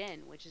about The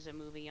Den, which is a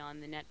movie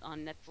on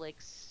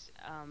Netflix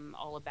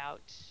all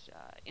about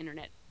an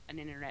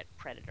internet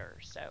predator.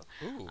 So,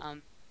 Ooh.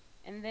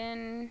 And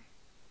then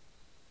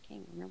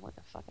can't remember what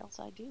the fuck else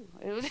I do.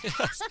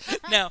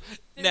 now,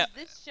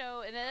 this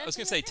show, and I was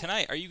gonna say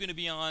tonight. Are you gonna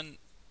be on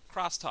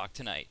Crosstalk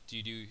tonight? Are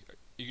you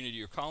gonna do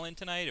your call-in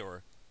tonight,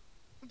 or?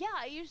 Yeah,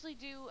 I usually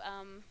do.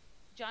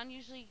 John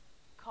usually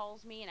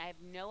calls me, and I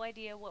have no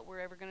idea what we're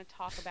ever going to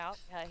talk about.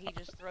 He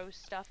just throws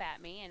stuff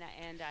at me, and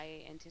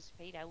I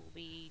anticipate I will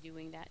be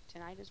doing that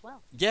tonight as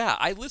well. Yeah,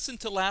 I listened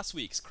to last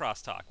week's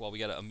Crosstalk while we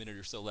got a minute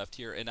or so left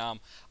here, and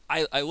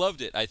I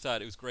loved it. I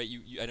thought it was great.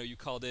 I know you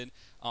called in.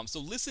 So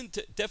listen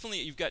to,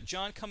 definitely, you've got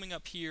John coming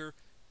up here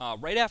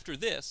right after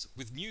this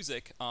with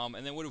music,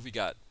 and then what have we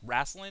got?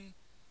 Wrestling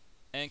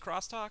and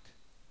Crosstalk?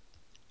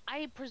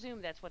 I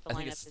presume that's what the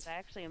lineup is. I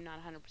actually am not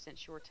 100%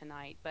 sure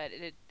tonight, but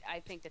I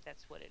think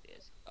that's what it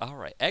is. All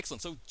right,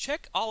 excellent. So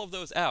check all of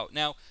those out.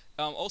 Now,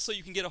 also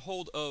you can get a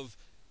hold of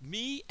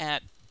me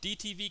at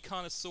DTV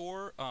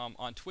Connoisseur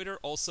on Twitter.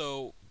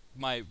 Also,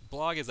 my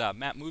blog is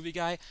Matt Movie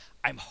Guy.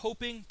 I'm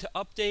hoping to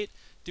update,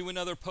 do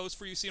another post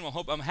for you soon.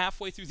 I'm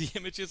halfway through the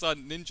images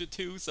on Ninja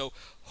 2, so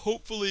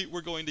hopefully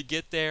we're going to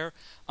get there.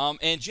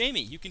 And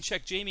Jamie, you can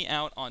check Jamie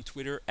out on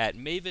Twitter at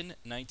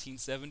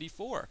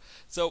Maven1974.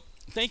 So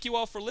thank you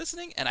all for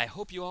listening, and I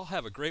hope you all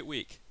have a great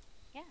week.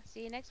 Yeah,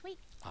 see you next week.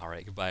 All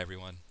right, goodbye,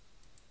 everyone.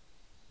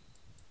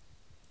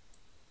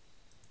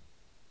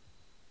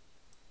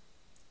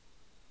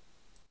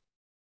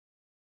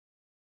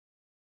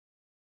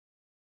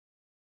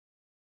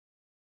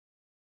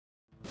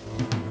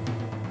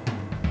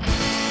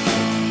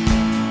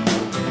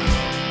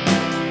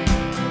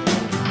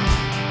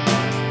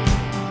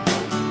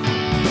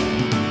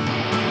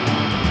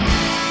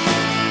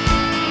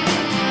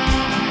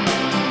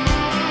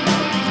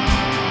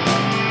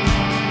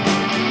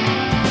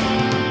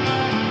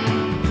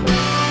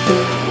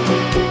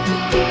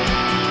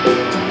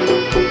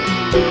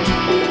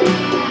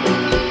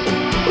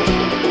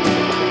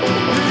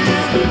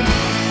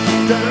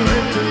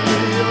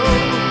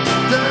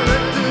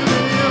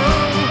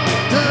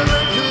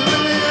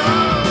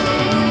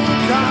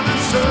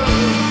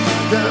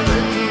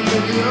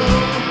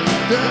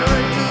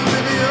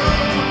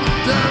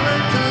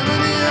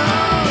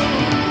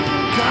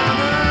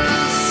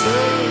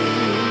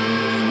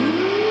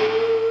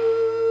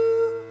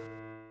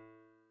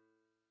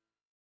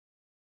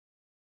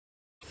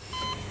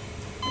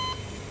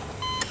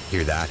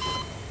 Hear that?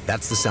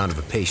 That's the sound of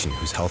a patient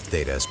whose health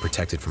data is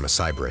protected from a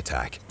cyber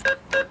attack.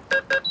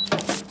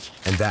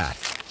 And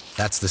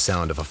that's the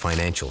sound of a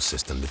financial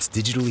system that's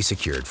digitally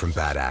secured from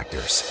bad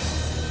actors.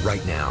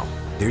 Right now,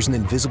 there's an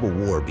invisible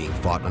war being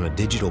fought on a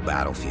digital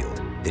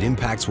battlefield that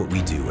impacts what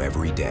we do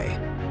every day.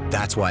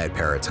 That's why at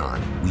Peraton,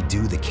 we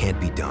do the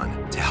can't be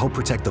done to help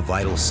protect the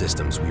vital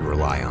systems we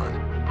rely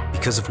on.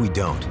 Because if we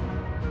don't,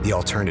 the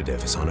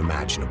alternative is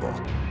unimaginable.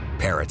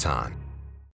 Peraton.